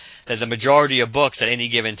case that the majority of books at any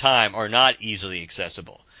given time are not easily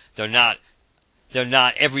accessible. They're not.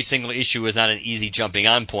 Every single issue is not an easy jumping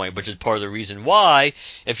on point, which is part of the reason why,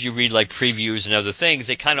 if you read like previews and other things,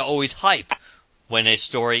 they kind of always hype when a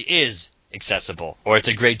story is accessible or it's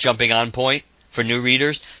a great jumping on point for new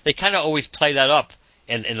readers. They kind of always play that up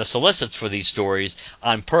in the solicits for these stories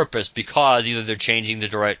on purpose, because either they're changing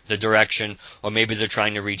the direction or maybe they're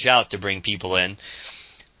trying to reach out to bring people in.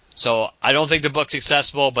 So I don't think the book's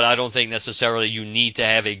accessible, but I don't think necessarily you need to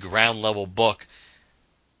have a ground level book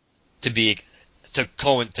to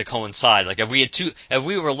coincide. Like if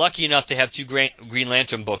we were lucky enough to have two Green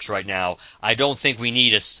Lantern books right now, I don't think we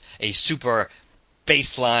need a super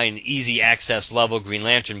baseline, easy access level Green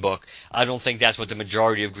Lantern book. I don't think that's what the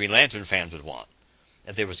majority of Green Lantern fans would want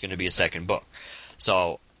if there was going to be a second book.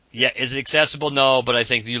 So, yeah, is it accessible? No, but I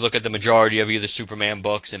think you look at the majority of either Superman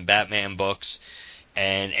books and Batman books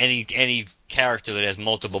and any character that has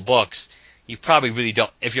multiple books, you probably really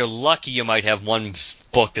don't. If you're lucky, you might have one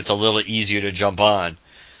book that's a little easier to jump on.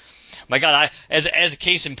 My God, as a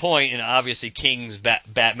case in point, and obviously King's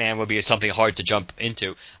Batman would be something hard to jump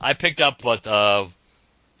into. I picked up now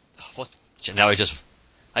I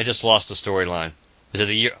just lost the storyline. Is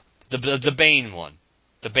it the Bane one?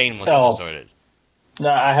 The Bane one that started. No,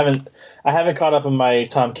 I haven't caught up on my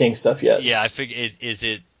Tom King stuff yet. Yeah, I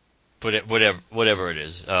figured whatever it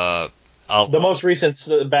is. The most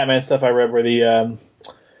recent Batman stuff I read were the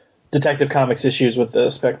Detective Comics issues with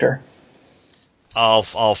the Spectre. I'll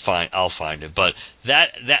find it. But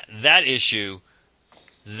that issue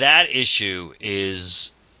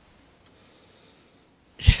is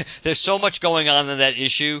there's so much going on in that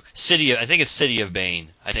issue. I think it's City of Bane.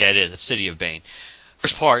 I think it is. It's City of Bane.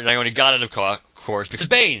 First part, and I only got it, of course, because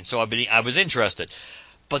Bane. So I was interested.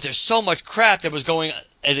 But there's so much crap that was going,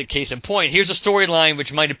 as a case in point. Here's a storyline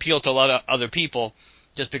which might appeal to a lot of other people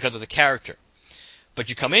just because of the character. But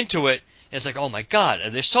you come into it, and it's like, oh my God,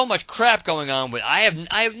 there's so much crap going on with. I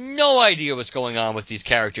have no idea what's going on with these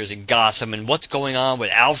characters in Gotham, and what's going on with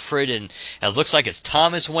Alfred, and it looks like it's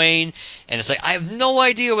Thomas Wayne, and it's like I have no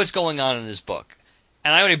idea what's going on in this book.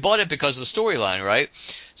 And I only bought it because of the storyline, right?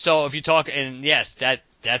 So if you talk, and yes,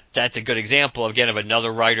 that's a good example again of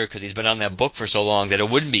another writer because he's been on that book for so long that it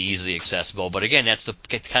wouldn't be easily accessible. But again, it's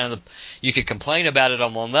kind of you could complain about it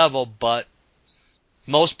on one level, but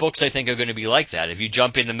most books I think are going to be like that. If you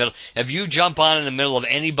jump on in the middle of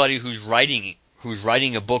anybody who's writing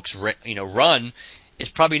a book's run, it's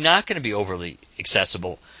probably not going to be overly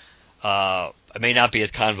accessible. It may not be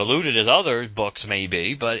as convoluted as other books may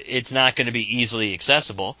be, but it's not going to be easily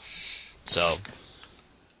accessible. So,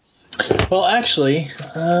 well, actually,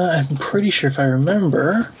 I'm pretty sure if I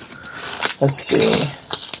remember. Let's see.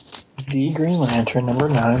 The Green Lantern number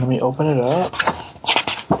 9. Let me open it up.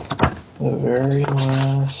 The very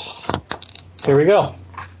last. Here we go.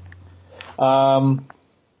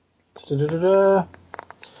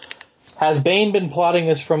 Has Bane been plotting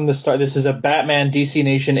this from the start? This is a Batman DC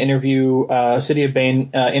Nation interview, City of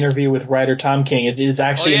Bane interview with writer Tom King. It is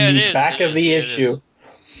actually in the back of the issue.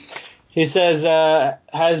 He says,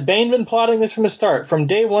 has Bane been plotting this from the start? From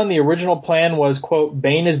day one, the original plan was, quote,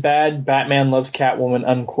 Bane is bad, Batman loves Catwoman,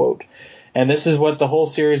 unquote. And this is what the whole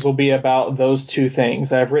series will be about, those two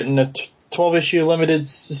things. I've written a 12-issue limited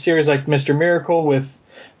series like Mr. Miracle with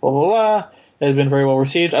blah, blah, blah. It has been very well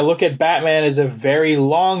received. I look at Batman as a very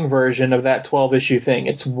long version of that 12-issue thing.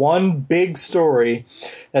 It's one big story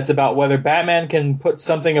that's about whether Batman can put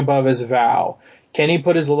something above his vow. Can he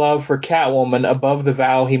put his love for Catwoman above the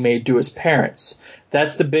vow he made to his parents?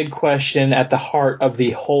 That's the big question at the heart of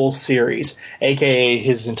the whole series, a.k.a.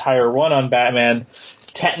 his entire run on Batman.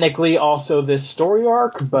 Technically also this story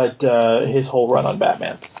arc, but his whole run on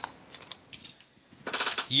Batman.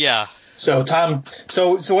 Yeah. So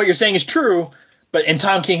what you're saying is true, and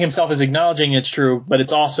Tom King himself is acknowledging it's true, but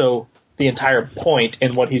it's also the entire point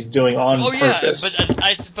in what he's doing on purpose.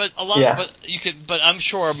 But I'm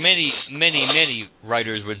sure many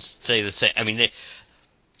writers would say the same. I mean, they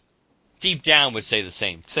deep down would say the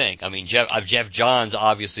same thing. I mean, Jeff Johns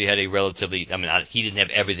obviously had a relatively. I mean, he didn't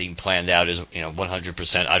have everything planned out as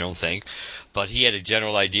 100%. I don't think, but he had a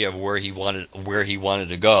general idea of where he wanted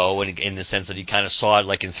to go, and in the sense that he kind of saw it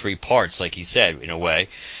like in 3 parts, like he said, in a way.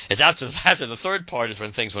 It's after the third part is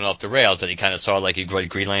when things went off the rails that he kind of saw it like he wrote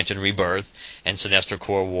Green Lantern Rebirth and Sinestro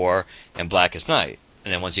Corps War and Blackest Night,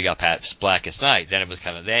 and then once he got past Blackest Night, then it was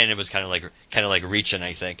kind of like reaching,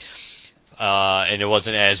 I think. And it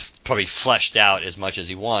wasn't as probably fleshed out as much as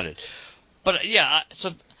he wanted. But yeah,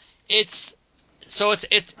 it's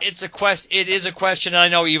a question. It is a question. I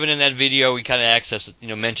know even in that video we kind of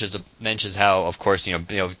mentions how, of course,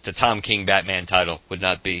 the Tom King Batman title would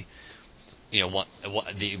not be the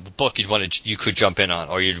book you could jump in on,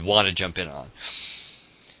 or you'd want to jump in on.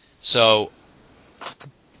 So,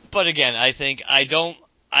 but again, I think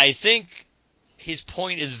his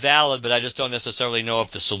point is valid, but I just don't necessarily know if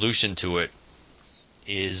the solution to it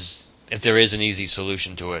if there is an easy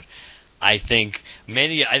solution to it. I think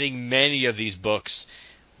many of these books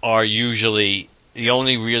are usually the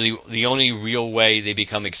only real way they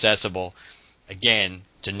become accessible, again,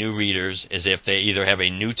 to new readers is if they either have a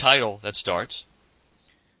new title that starts,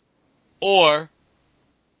 or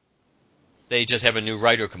they just have a new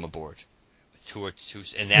writer come aboard.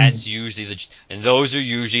 And that's usually those are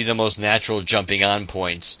usually the most natural jumping on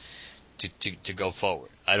points to go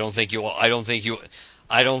forward. I don't think you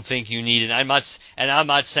need it. I'm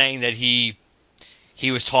not saying that he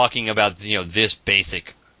was talking about this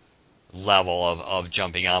basic level of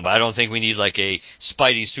jumping on, but I don't think we need like a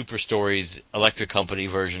Spidey Super Stories Electric Company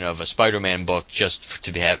version of a Spider-Man book just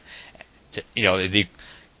to have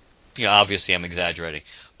obviously I'm exaggerating,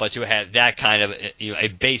 but to have that kind of a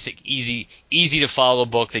basic, easy to follow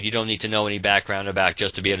book that you don't need to know any background about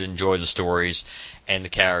just to be able to enjoy the stories and the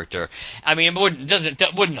character. I mean,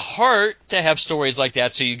 it wouldn't hurt to have stories like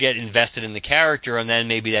that, so you get invested in the character, and then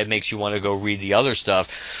maybe that makes you want to go read the other stuff.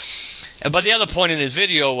 But the other point in this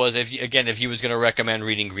video was, if he was going to recommend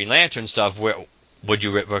reading Green Lantern stuff, where would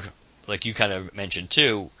you, like you kind of mentioned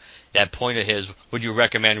too, that point of his, would you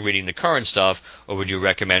recommend reading the current stuff, or would you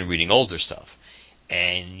recommend reading older stuff?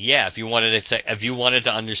 And yeah, if you wanted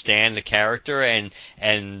to understand the character and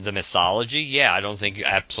the mythology, yeah, I don't think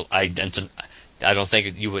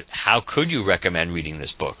you would. How could you recommend reading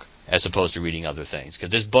this book as opposed to reading other things?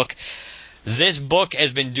 Because this book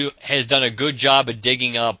has done a good job of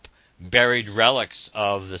digging up buried relics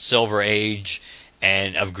of the Silver Age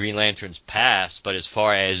and of Green Lantern's past. But as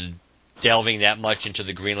far as delving that much into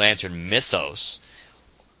the Green Lantern mythos,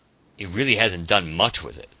 it really hasn't done much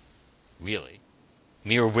with it. Really,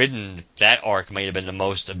 Mirror-Widden, that arc may have been the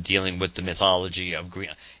most of dealing with the mythology of Green,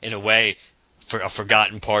 in a way, for a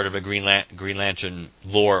forgotten part of a Green Lantern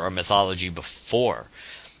lore or mythology before.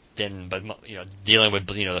 dealing with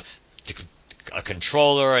a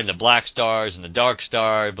controller and the black stars and the dark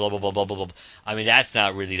star, blah blah blah blah blah blah. I mean, that's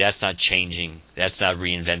not changing, that's not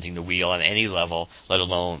reinventing the wheel on any level, let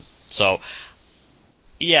alone. So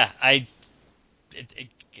yeah, it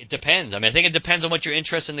depends. I mean, I think it depends on what your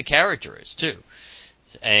interest in the character is too.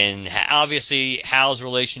 And obviously Hal's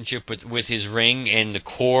relationship with his ring and the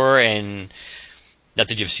core, and not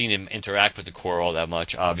that you've seen him interact with the core all that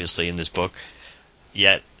much, obviously, in this book,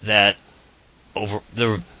 yet that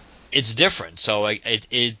it's different. So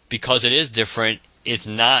because it is different, it's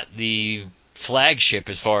not the flagship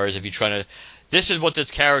as far as if you're trying to. This is what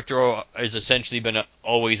this character has essentially been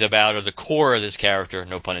always about, or the core of this character,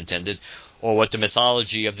 no pun intended, or what the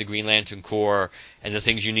mythology of the Green Lantern Corps and the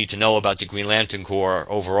things you need to know about the Green Lantern Corps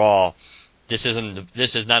overall. This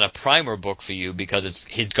is not a primer book for you because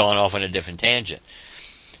he's gone off on a different tangent.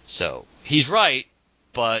 So he's right,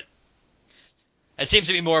 but it seems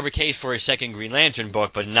to be more of a case for a second Green Lantern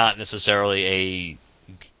book, but not necessarily a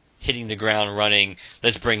hitting the ground running,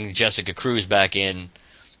 let's bring Jessica Cruz back in,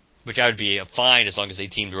 which I would be fine as long as they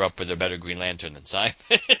teamed her up with a better Green Lantern than Simon.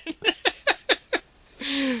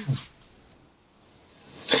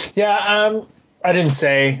 Yeah, I didn't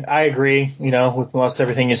say. I agree, with most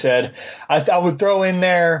everything you said. I would throw in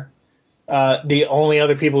there the only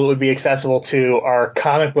other people it would be accessible to are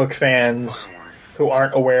comic book fans who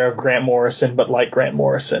aren't aware of Grant Morrison but like Grant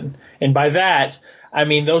Morrison. And by that, I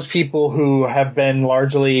mean those people who have been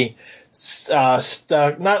largely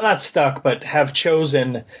stuck, not stuck, but have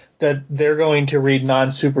chosen that they're going to read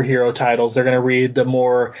non-superhero titles. They're going to read the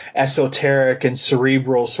more esoteric and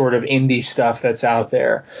cerebral sort of indie stuff that's out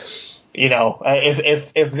there.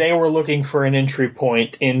 If they were looking for an entry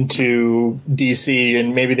point into DC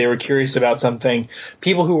and maybe they were curious about something,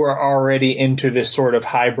 people who are already into this sort of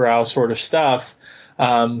highbrow sort of stuff,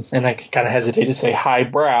 and I kind of hesitate to say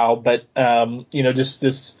highbrow, but just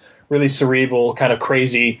this really cerebral kind of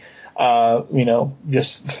crazy,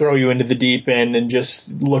 just throw you into the deep end and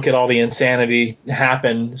just look at all the insanity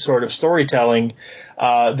happen sort of storytelling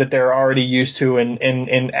that they're already used to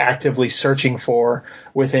and actively searching for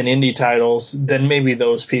within indie titles, then maybe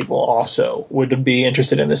those people also would be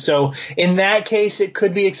interested in this. So in that case, it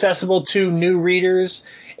could be accessible to new readers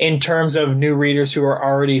in terms of new readers who are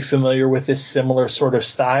already familiar with this similar sort of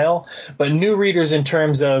style. But new readers in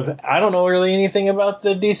terms of, I don't know really anything about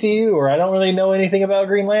the DCU, or I don't really know anything about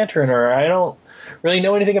Green Lantern, or I don't really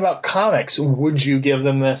know anything about comics. Would you give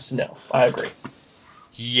them this? No, I agree.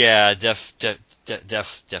 Yeah,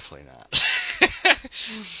 definitely not.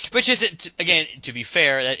 Which isn't, again, to be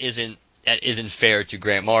fair, that isn't fair to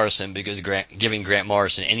Grant Morrison, because giving Grant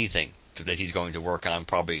Morrison anything that he's going to work on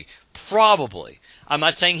probably, I'm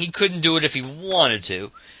not saying he couldn't do it if he wanted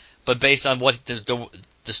to, but based on what the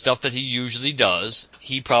stuff that he usually does,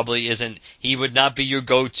 he would not be your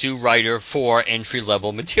go-to writer for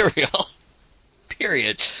entry-level material.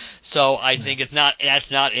 Period. So I think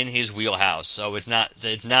that's not in his wheelhouse. So it's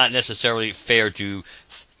not necessarily fair to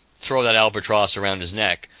throw that albatross around his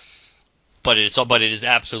neck. But it is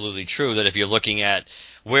absolutely true that if you're looking at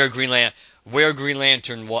where Green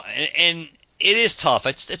Lantern was, and it is tough.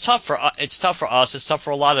 It's tough for us. It's tough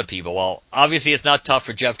for a lot of people. Well, obviously it's not tough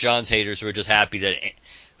for Jeff Johns haters who are just happy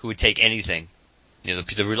who would take anything.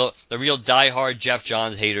 The real diehard Jeff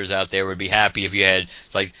Johns haters out there would be happy if you had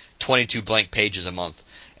like 22 blank pages a month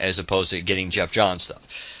as opposed to getting Jeff Johns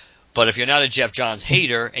stuff. But if you're not a Jeff Johns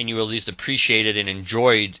hater and you at least appreciated and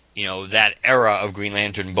enjoyed, that era of Green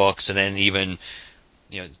Lantern books, and then even,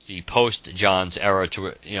 the post Johns era to,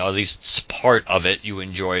 at least part of it you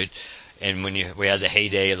enjoyed, and when we had the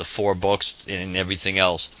heyday of the 4 books and everything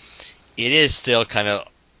else, it's still kind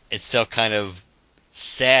of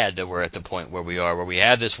sad that we're at the point where we are, where we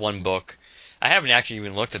have this one book. I haven't actually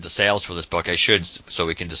even looked at the sales for this book. I should, so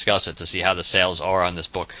we can discuss it to see how the sales are on this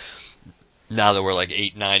book. Now that we're like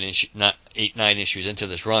 8-9 issues into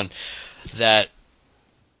this run, that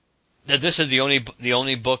this is the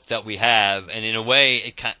only book that we have, and in a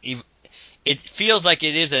way, it feels like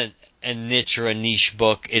it is a niche or a niche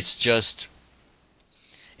book. It's just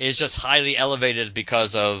highly elevated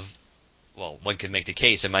because of, well, one could make the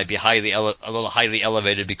case it might be a little highly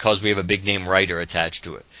elevated because we have a big name writer attached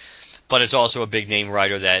to it. But it's also a big name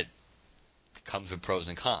writer that comes with pros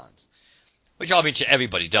and cons, which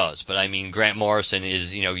everybody does. But I mean, Grant Morrison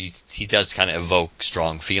is, he does kind of evoke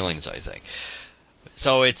strong feelings, I think.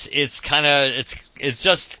 So it's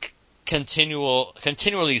just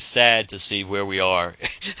continually sad to see where we are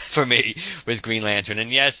for me with Green Lantern.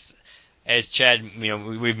 And yes, as Chad,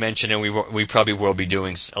 we've mentioned, and we probably will be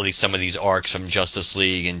doing at least some of these arcs from Justice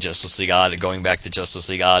League and Justice League Odyssey, going back to Justice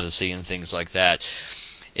League Odyssey and things like that.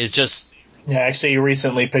 is just. Yeah, actually, you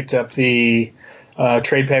recently picked up the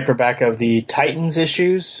trade paperback of the Titans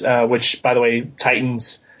issues, which, by the way,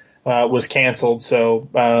 Titans was canceled. So,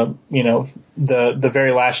 the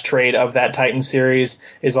very last trade of that Titan series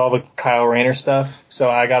is all the Kyle Rayner stuff. So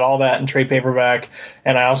I got all that in trade paperback,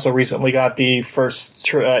 and I also recently got the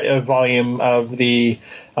first volume of the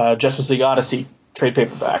Justice League Odyssey trade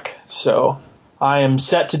paperback. So I am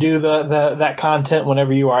set to do that content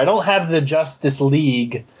whenever you are. I don't have the Justice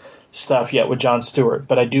League stuff yet with Jon Stewart,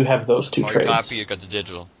 but I do have those two trades. Hard copy, you got the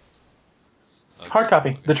digital. Okay. Hard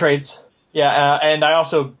copy, the trades. Yeah, and I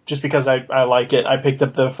also, just because I like it, I picked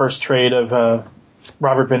up the first trade of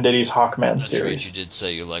Robert Venditti's Hawkman series. Right, you did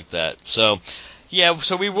say you like that. So, yeah,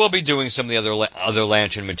 so we will be doing some of the other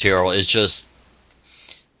Lantern material. It's just,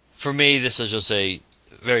 for me, this is just a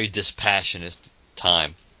very dispassionate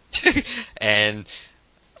time. And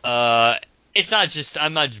it's not just,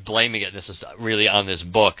 I'm not blaming it really on this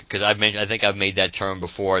book, because I think I've made that term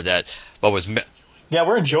before, that what was... Yeah,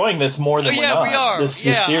 we're enjoying this more than we're not. We are. This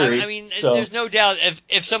series. I mean, there's no doubt.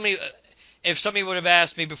 If somebody would have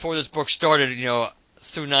asked me before this book started,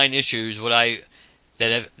 through 9 issues,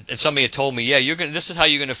 if somebody had told me, yeah, this is how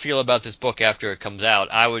you're gonna feel about this book after it comes out,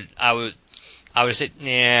 I would say,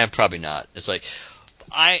 nah, probably not. It's like,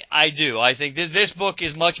 I do. I think this book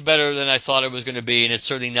is much better than I thought it was going to be, and it's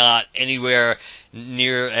certainly not anywhere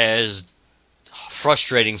near as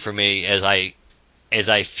frustrating for me as I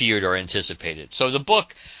feared or anticipated. So the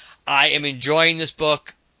book, I am enjoying this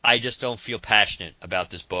book. I just don't feel passionate about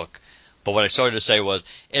this book. But what I started to say was,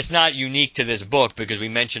 it's not unique to this book, because we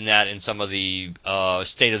mentioned that in some of the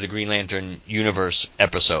State of the Green Lantern universe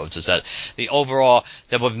episodes, is that the overall,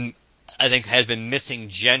 that what I think has been missing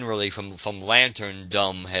generally from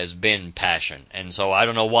Lanterndom has been passion. And so I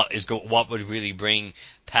don't know what would really bring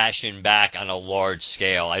passion back on a large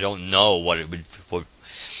scale. I don't know what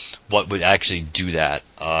would actually do that,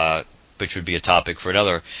 which would be a topic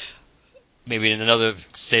for maybe in another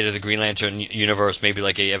State of the Green Lantern universe, maybe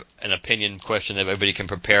like an opinion question that everybody can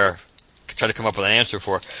try to come up with an answer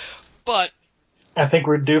for. But I think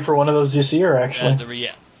we're due for one of those this year, actually.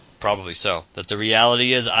 Probably so. That the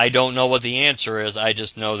reality is, I don't know what the answer is. I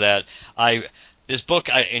just know that this book,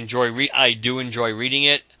 I do enjoy reading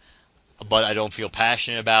it, but I don't feel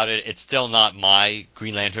passionate about it. It's still not my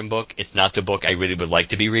Green Lantern book. It's not the book I really would like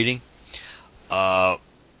to be reading.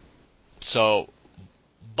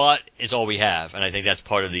 But it's all we have, and I think that's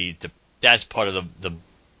part of the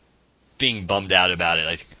being bummed out about it.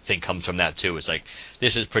 I think comes from that too. It's like,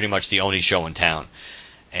 this is pretty much the only show in town,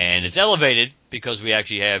 and it's elevated because we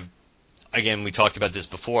actually have. Again, we talked about this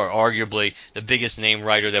before. Arguably, the biggest name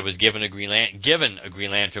writer that was given a Green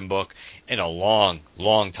Lantern book in a long,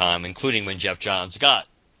 long time, including when Jeff Johns got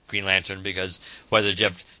Green Lantern. Because whether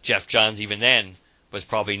Jeff Johns even then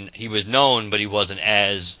he was known, but he wasn't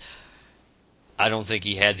as. I don't think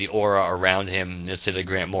he had the aura around him, let's say, that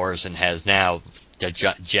Grant Morrison has now, that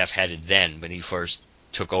Jeff had it then when he first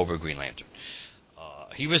took over Green Lantern.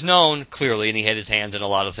 He was known, clearly, and he had his hands in a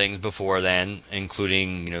lot of things before then,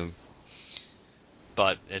 including,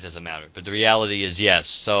 but it doesn't matter. But the reality is, yes.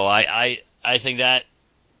 So I think that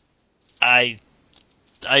I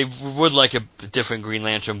would like a different Green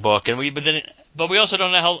Lantern book, but we also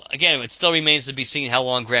don't know how. Again, it still remains to be seen how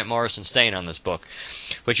long Grant Morrison's staying on this book.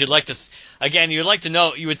 But you'd like to. You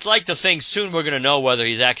would like to think soon we're going to know whether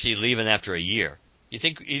he's actually leaving after a year. You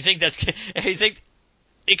think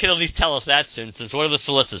it could at least tell us that soon, since what are the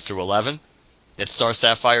solicits through 11? That Star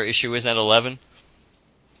Sapphire issue isn't at 11?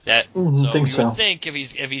 That so you would think if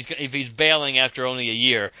he's bailing after only a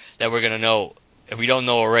year, that we're going to know. If we don't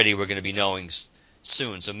know already, we're going to be knowing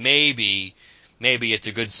soon. So maybe it's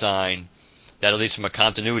a good sign that, at least from a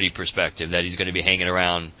continuity perspective, that he's going to be hanging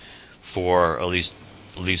around for at least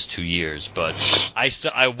 2 years. But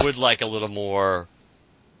I would like a little more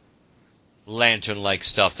Lantern-like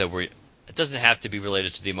stuff it doesn't have to be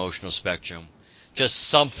related to the emotional spectrum. Just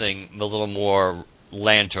something a little more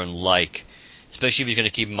Lantern-like, especially if he's going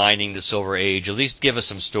to keep mining the Silver Age. At least give us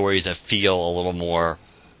some stories that feel a little more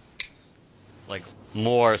like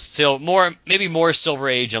maybe more Silver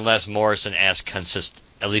Age and less Morrison-esque, consist,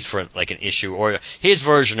 at least for like an issue, or his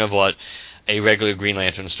version of what a regular Green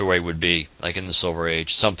Lantern story would be, like in the Silver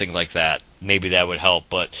Age, something like that. Maybe that would help,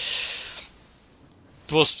 but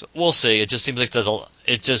we'll see. It just seems like I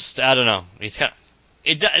don't know.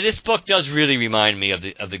 This book does really remind me of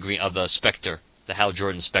the Spectre, the Hal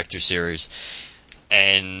Jordan Spectre series,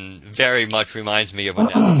 and very much reminds me of when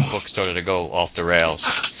that book started to go off the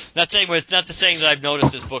rails. Not saying that I've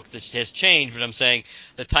noticed this book has changed, but I'm saying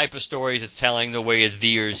the type of stories it's telling, the way it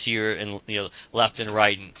veers here and left and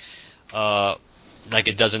right, and like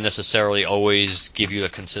it doesn't necessarily always give you a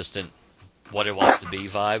consistent what it wants to be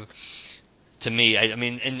vibe. To me, I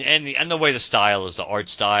mean, and the way the style is, the art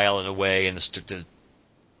style in a way, and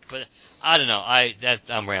but I don't know.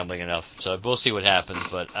 I'm rambling enough, so we'll see what happens.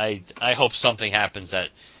 But I hope something happens that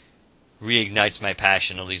reignites my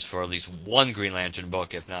passion, at least for one Green Lantern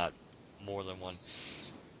book, if not more than one.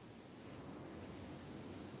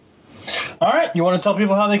 All right, you want to tell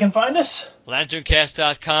people how they can find us?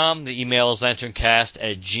 LanternCast.com. The email is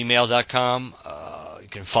lanterncast@gmail.com. You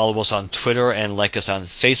can follow us on Twitter and like us on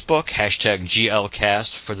Facebook,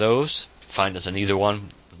 #GLCast for those. Find us on either one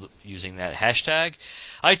using that hashtag.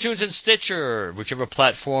 iTunes and Stitcher, whichever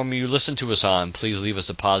platform you listen to us on, please leave us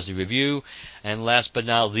a positive review. And last but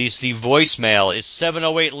not least, the voicemail is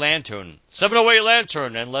 708-LANTERN.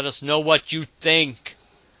 708-LANTERN, and let us know what you think.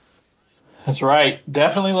 That's right.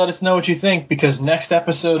 Definitely let us know what you think, because next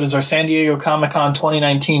episode is our San Diego Comic-Con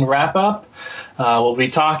 2019 wrap-up. We'll be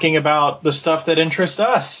talking about the stuff that interests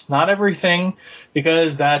us, not everything,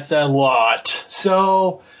 because that's a lot.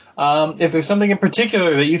 So if there's something in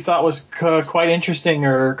particular that you thought was quite interesting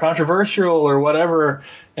or controversial or whatever,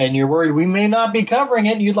 and you're worried we may not be covering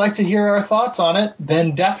it, you'd like to hear our thoughts on it,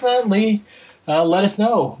 then definitely let us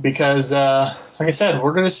know, because like I said,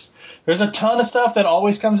 there's a ton of stuff that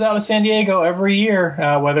always comes out of San Diego every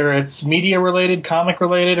year, whether it's media related, comic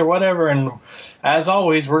related, or whatever. And as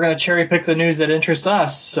always, we're going to cherry pick the news that interests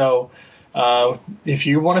us. So if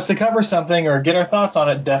you want us to cover something or get our thoughts on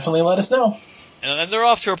it, definitely let us know. And they're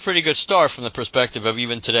off to a pretty good start from the perspective of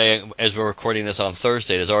even today, as we're recording this on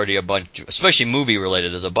Thursday. There's already a bunch, especially movie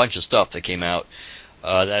related. There's a bunch of stuff that came out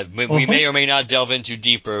that we may or may not delve into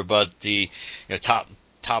deeper. But the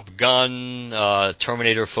Top Gun,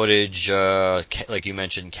 Terminator footage, like you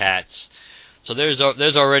mentioned, Cats. So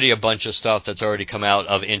there's already a bunch of stuff that's already come out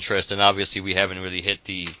of interest, and obviously we haven't really hit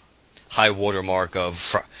the high water mark of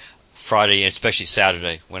Friday, especially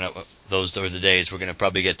Saturday. When those are the days we're going to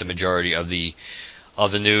probably get the majority of the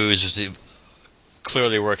news.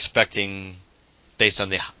 Clearly, we're expecting, based on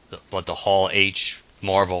the Hall H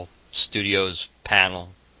Marvel Studios panel,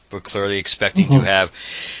 we're clearly expecting to have.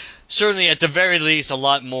 Certainly, at the very least, a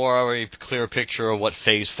lot more of a clear picture of what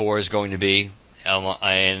Phase 4 is going to be,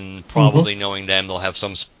 and probably knowing them, they'll have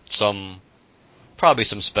some special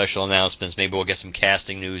announcements. Maybe we'll get some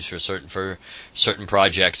casting news for certain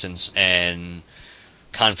projects and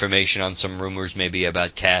confirmation on some rumors maybe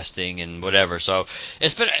about casting and whatever. So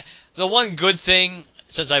it's been the one good thing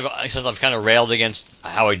since I've kind of railed against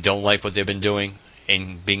how I don't like what they've been doing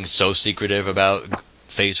and being so secretive about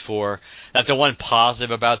Phase 4. That the one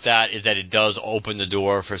positive about that is that it does open the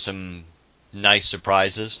door for some nice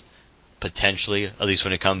surprises, potentially, at least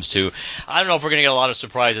when it comes to. I don't know if we're going to get a lot of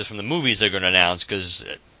surprises from the movies they're going to announce,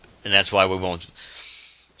 and that's why we won't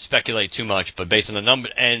speculate too much. But based on the number,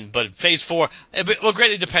 but Phase 4, it will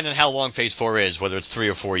greatly depend on how long Phase 4 is, whether it's 3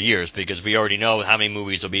 or 4 years, because we already know how many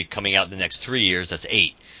movies will be coming out in the next 3 years. That's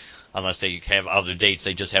 8, unless they have other dates.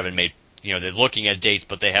 They just haven't made. They're looking at dates,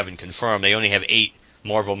 but they haven't confirmed. They only have 8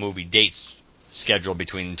 Marvel movie dates scheduled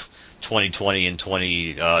between 2020 and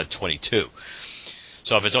 2022.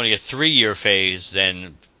 So if it's only a 3-year phase,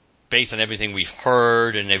 then based on everything we've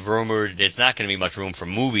heard and they've rumored, there's not going to be much room for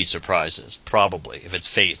movie surprises, probably. If it's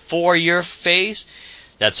 4-year phase,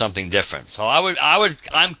 that's something different. So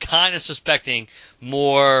I'm kind of suspecting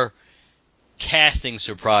more casting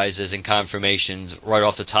surprises and confirmations right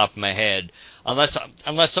off the top of my head, unless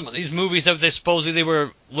some of these movies that they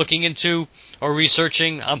were looking into or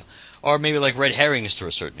researching, or maybe like red herrings to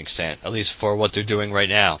a certain extent, at least for what they're doing right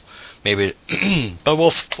now. Maybe, but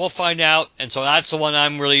we'll find out. And so that's the one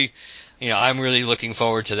I'm really looking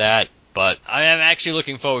forward to that. But I am actually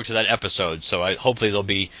looking forward to that episode. So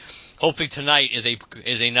hopefully tonight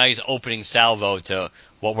is a nice opening salvo to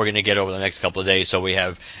what we're going to get over the next couple of days. So we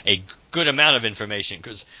have a good amount of information,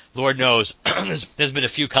 because Lord knows there's been a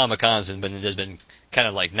few Comic-Cons and there's been kind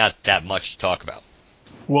of like not that much to talk about.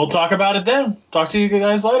 We'll talk about it then. Talk to you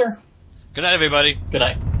guys later. Good night, everybody. Good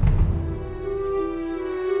night.